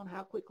depends on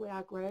how quickly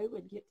I grow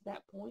and get to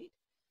that point.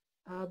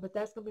 But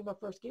that's going to be my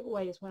first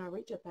giveaway, is when I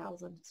reach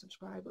 1,000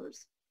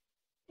 subscribers.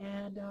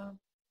 And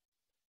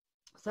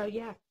so,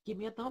 yeah, give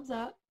me a thumbs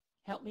up.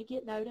 Help me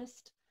get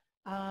noticed.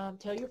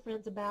 Tell your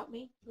friends about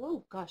me.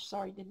 Oh, gosh,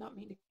 sorry. Did not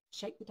mean to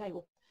shake the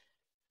table.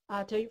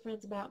 Tell your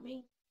friends about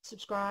me.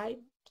 Subscribe.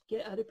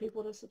 Get other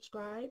people to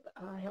subscribe.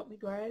 Help me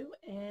grow.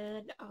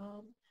 And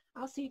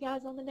I'll see you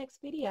guys on the next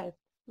video.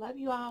 Love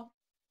you all.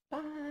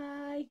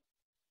 Bye.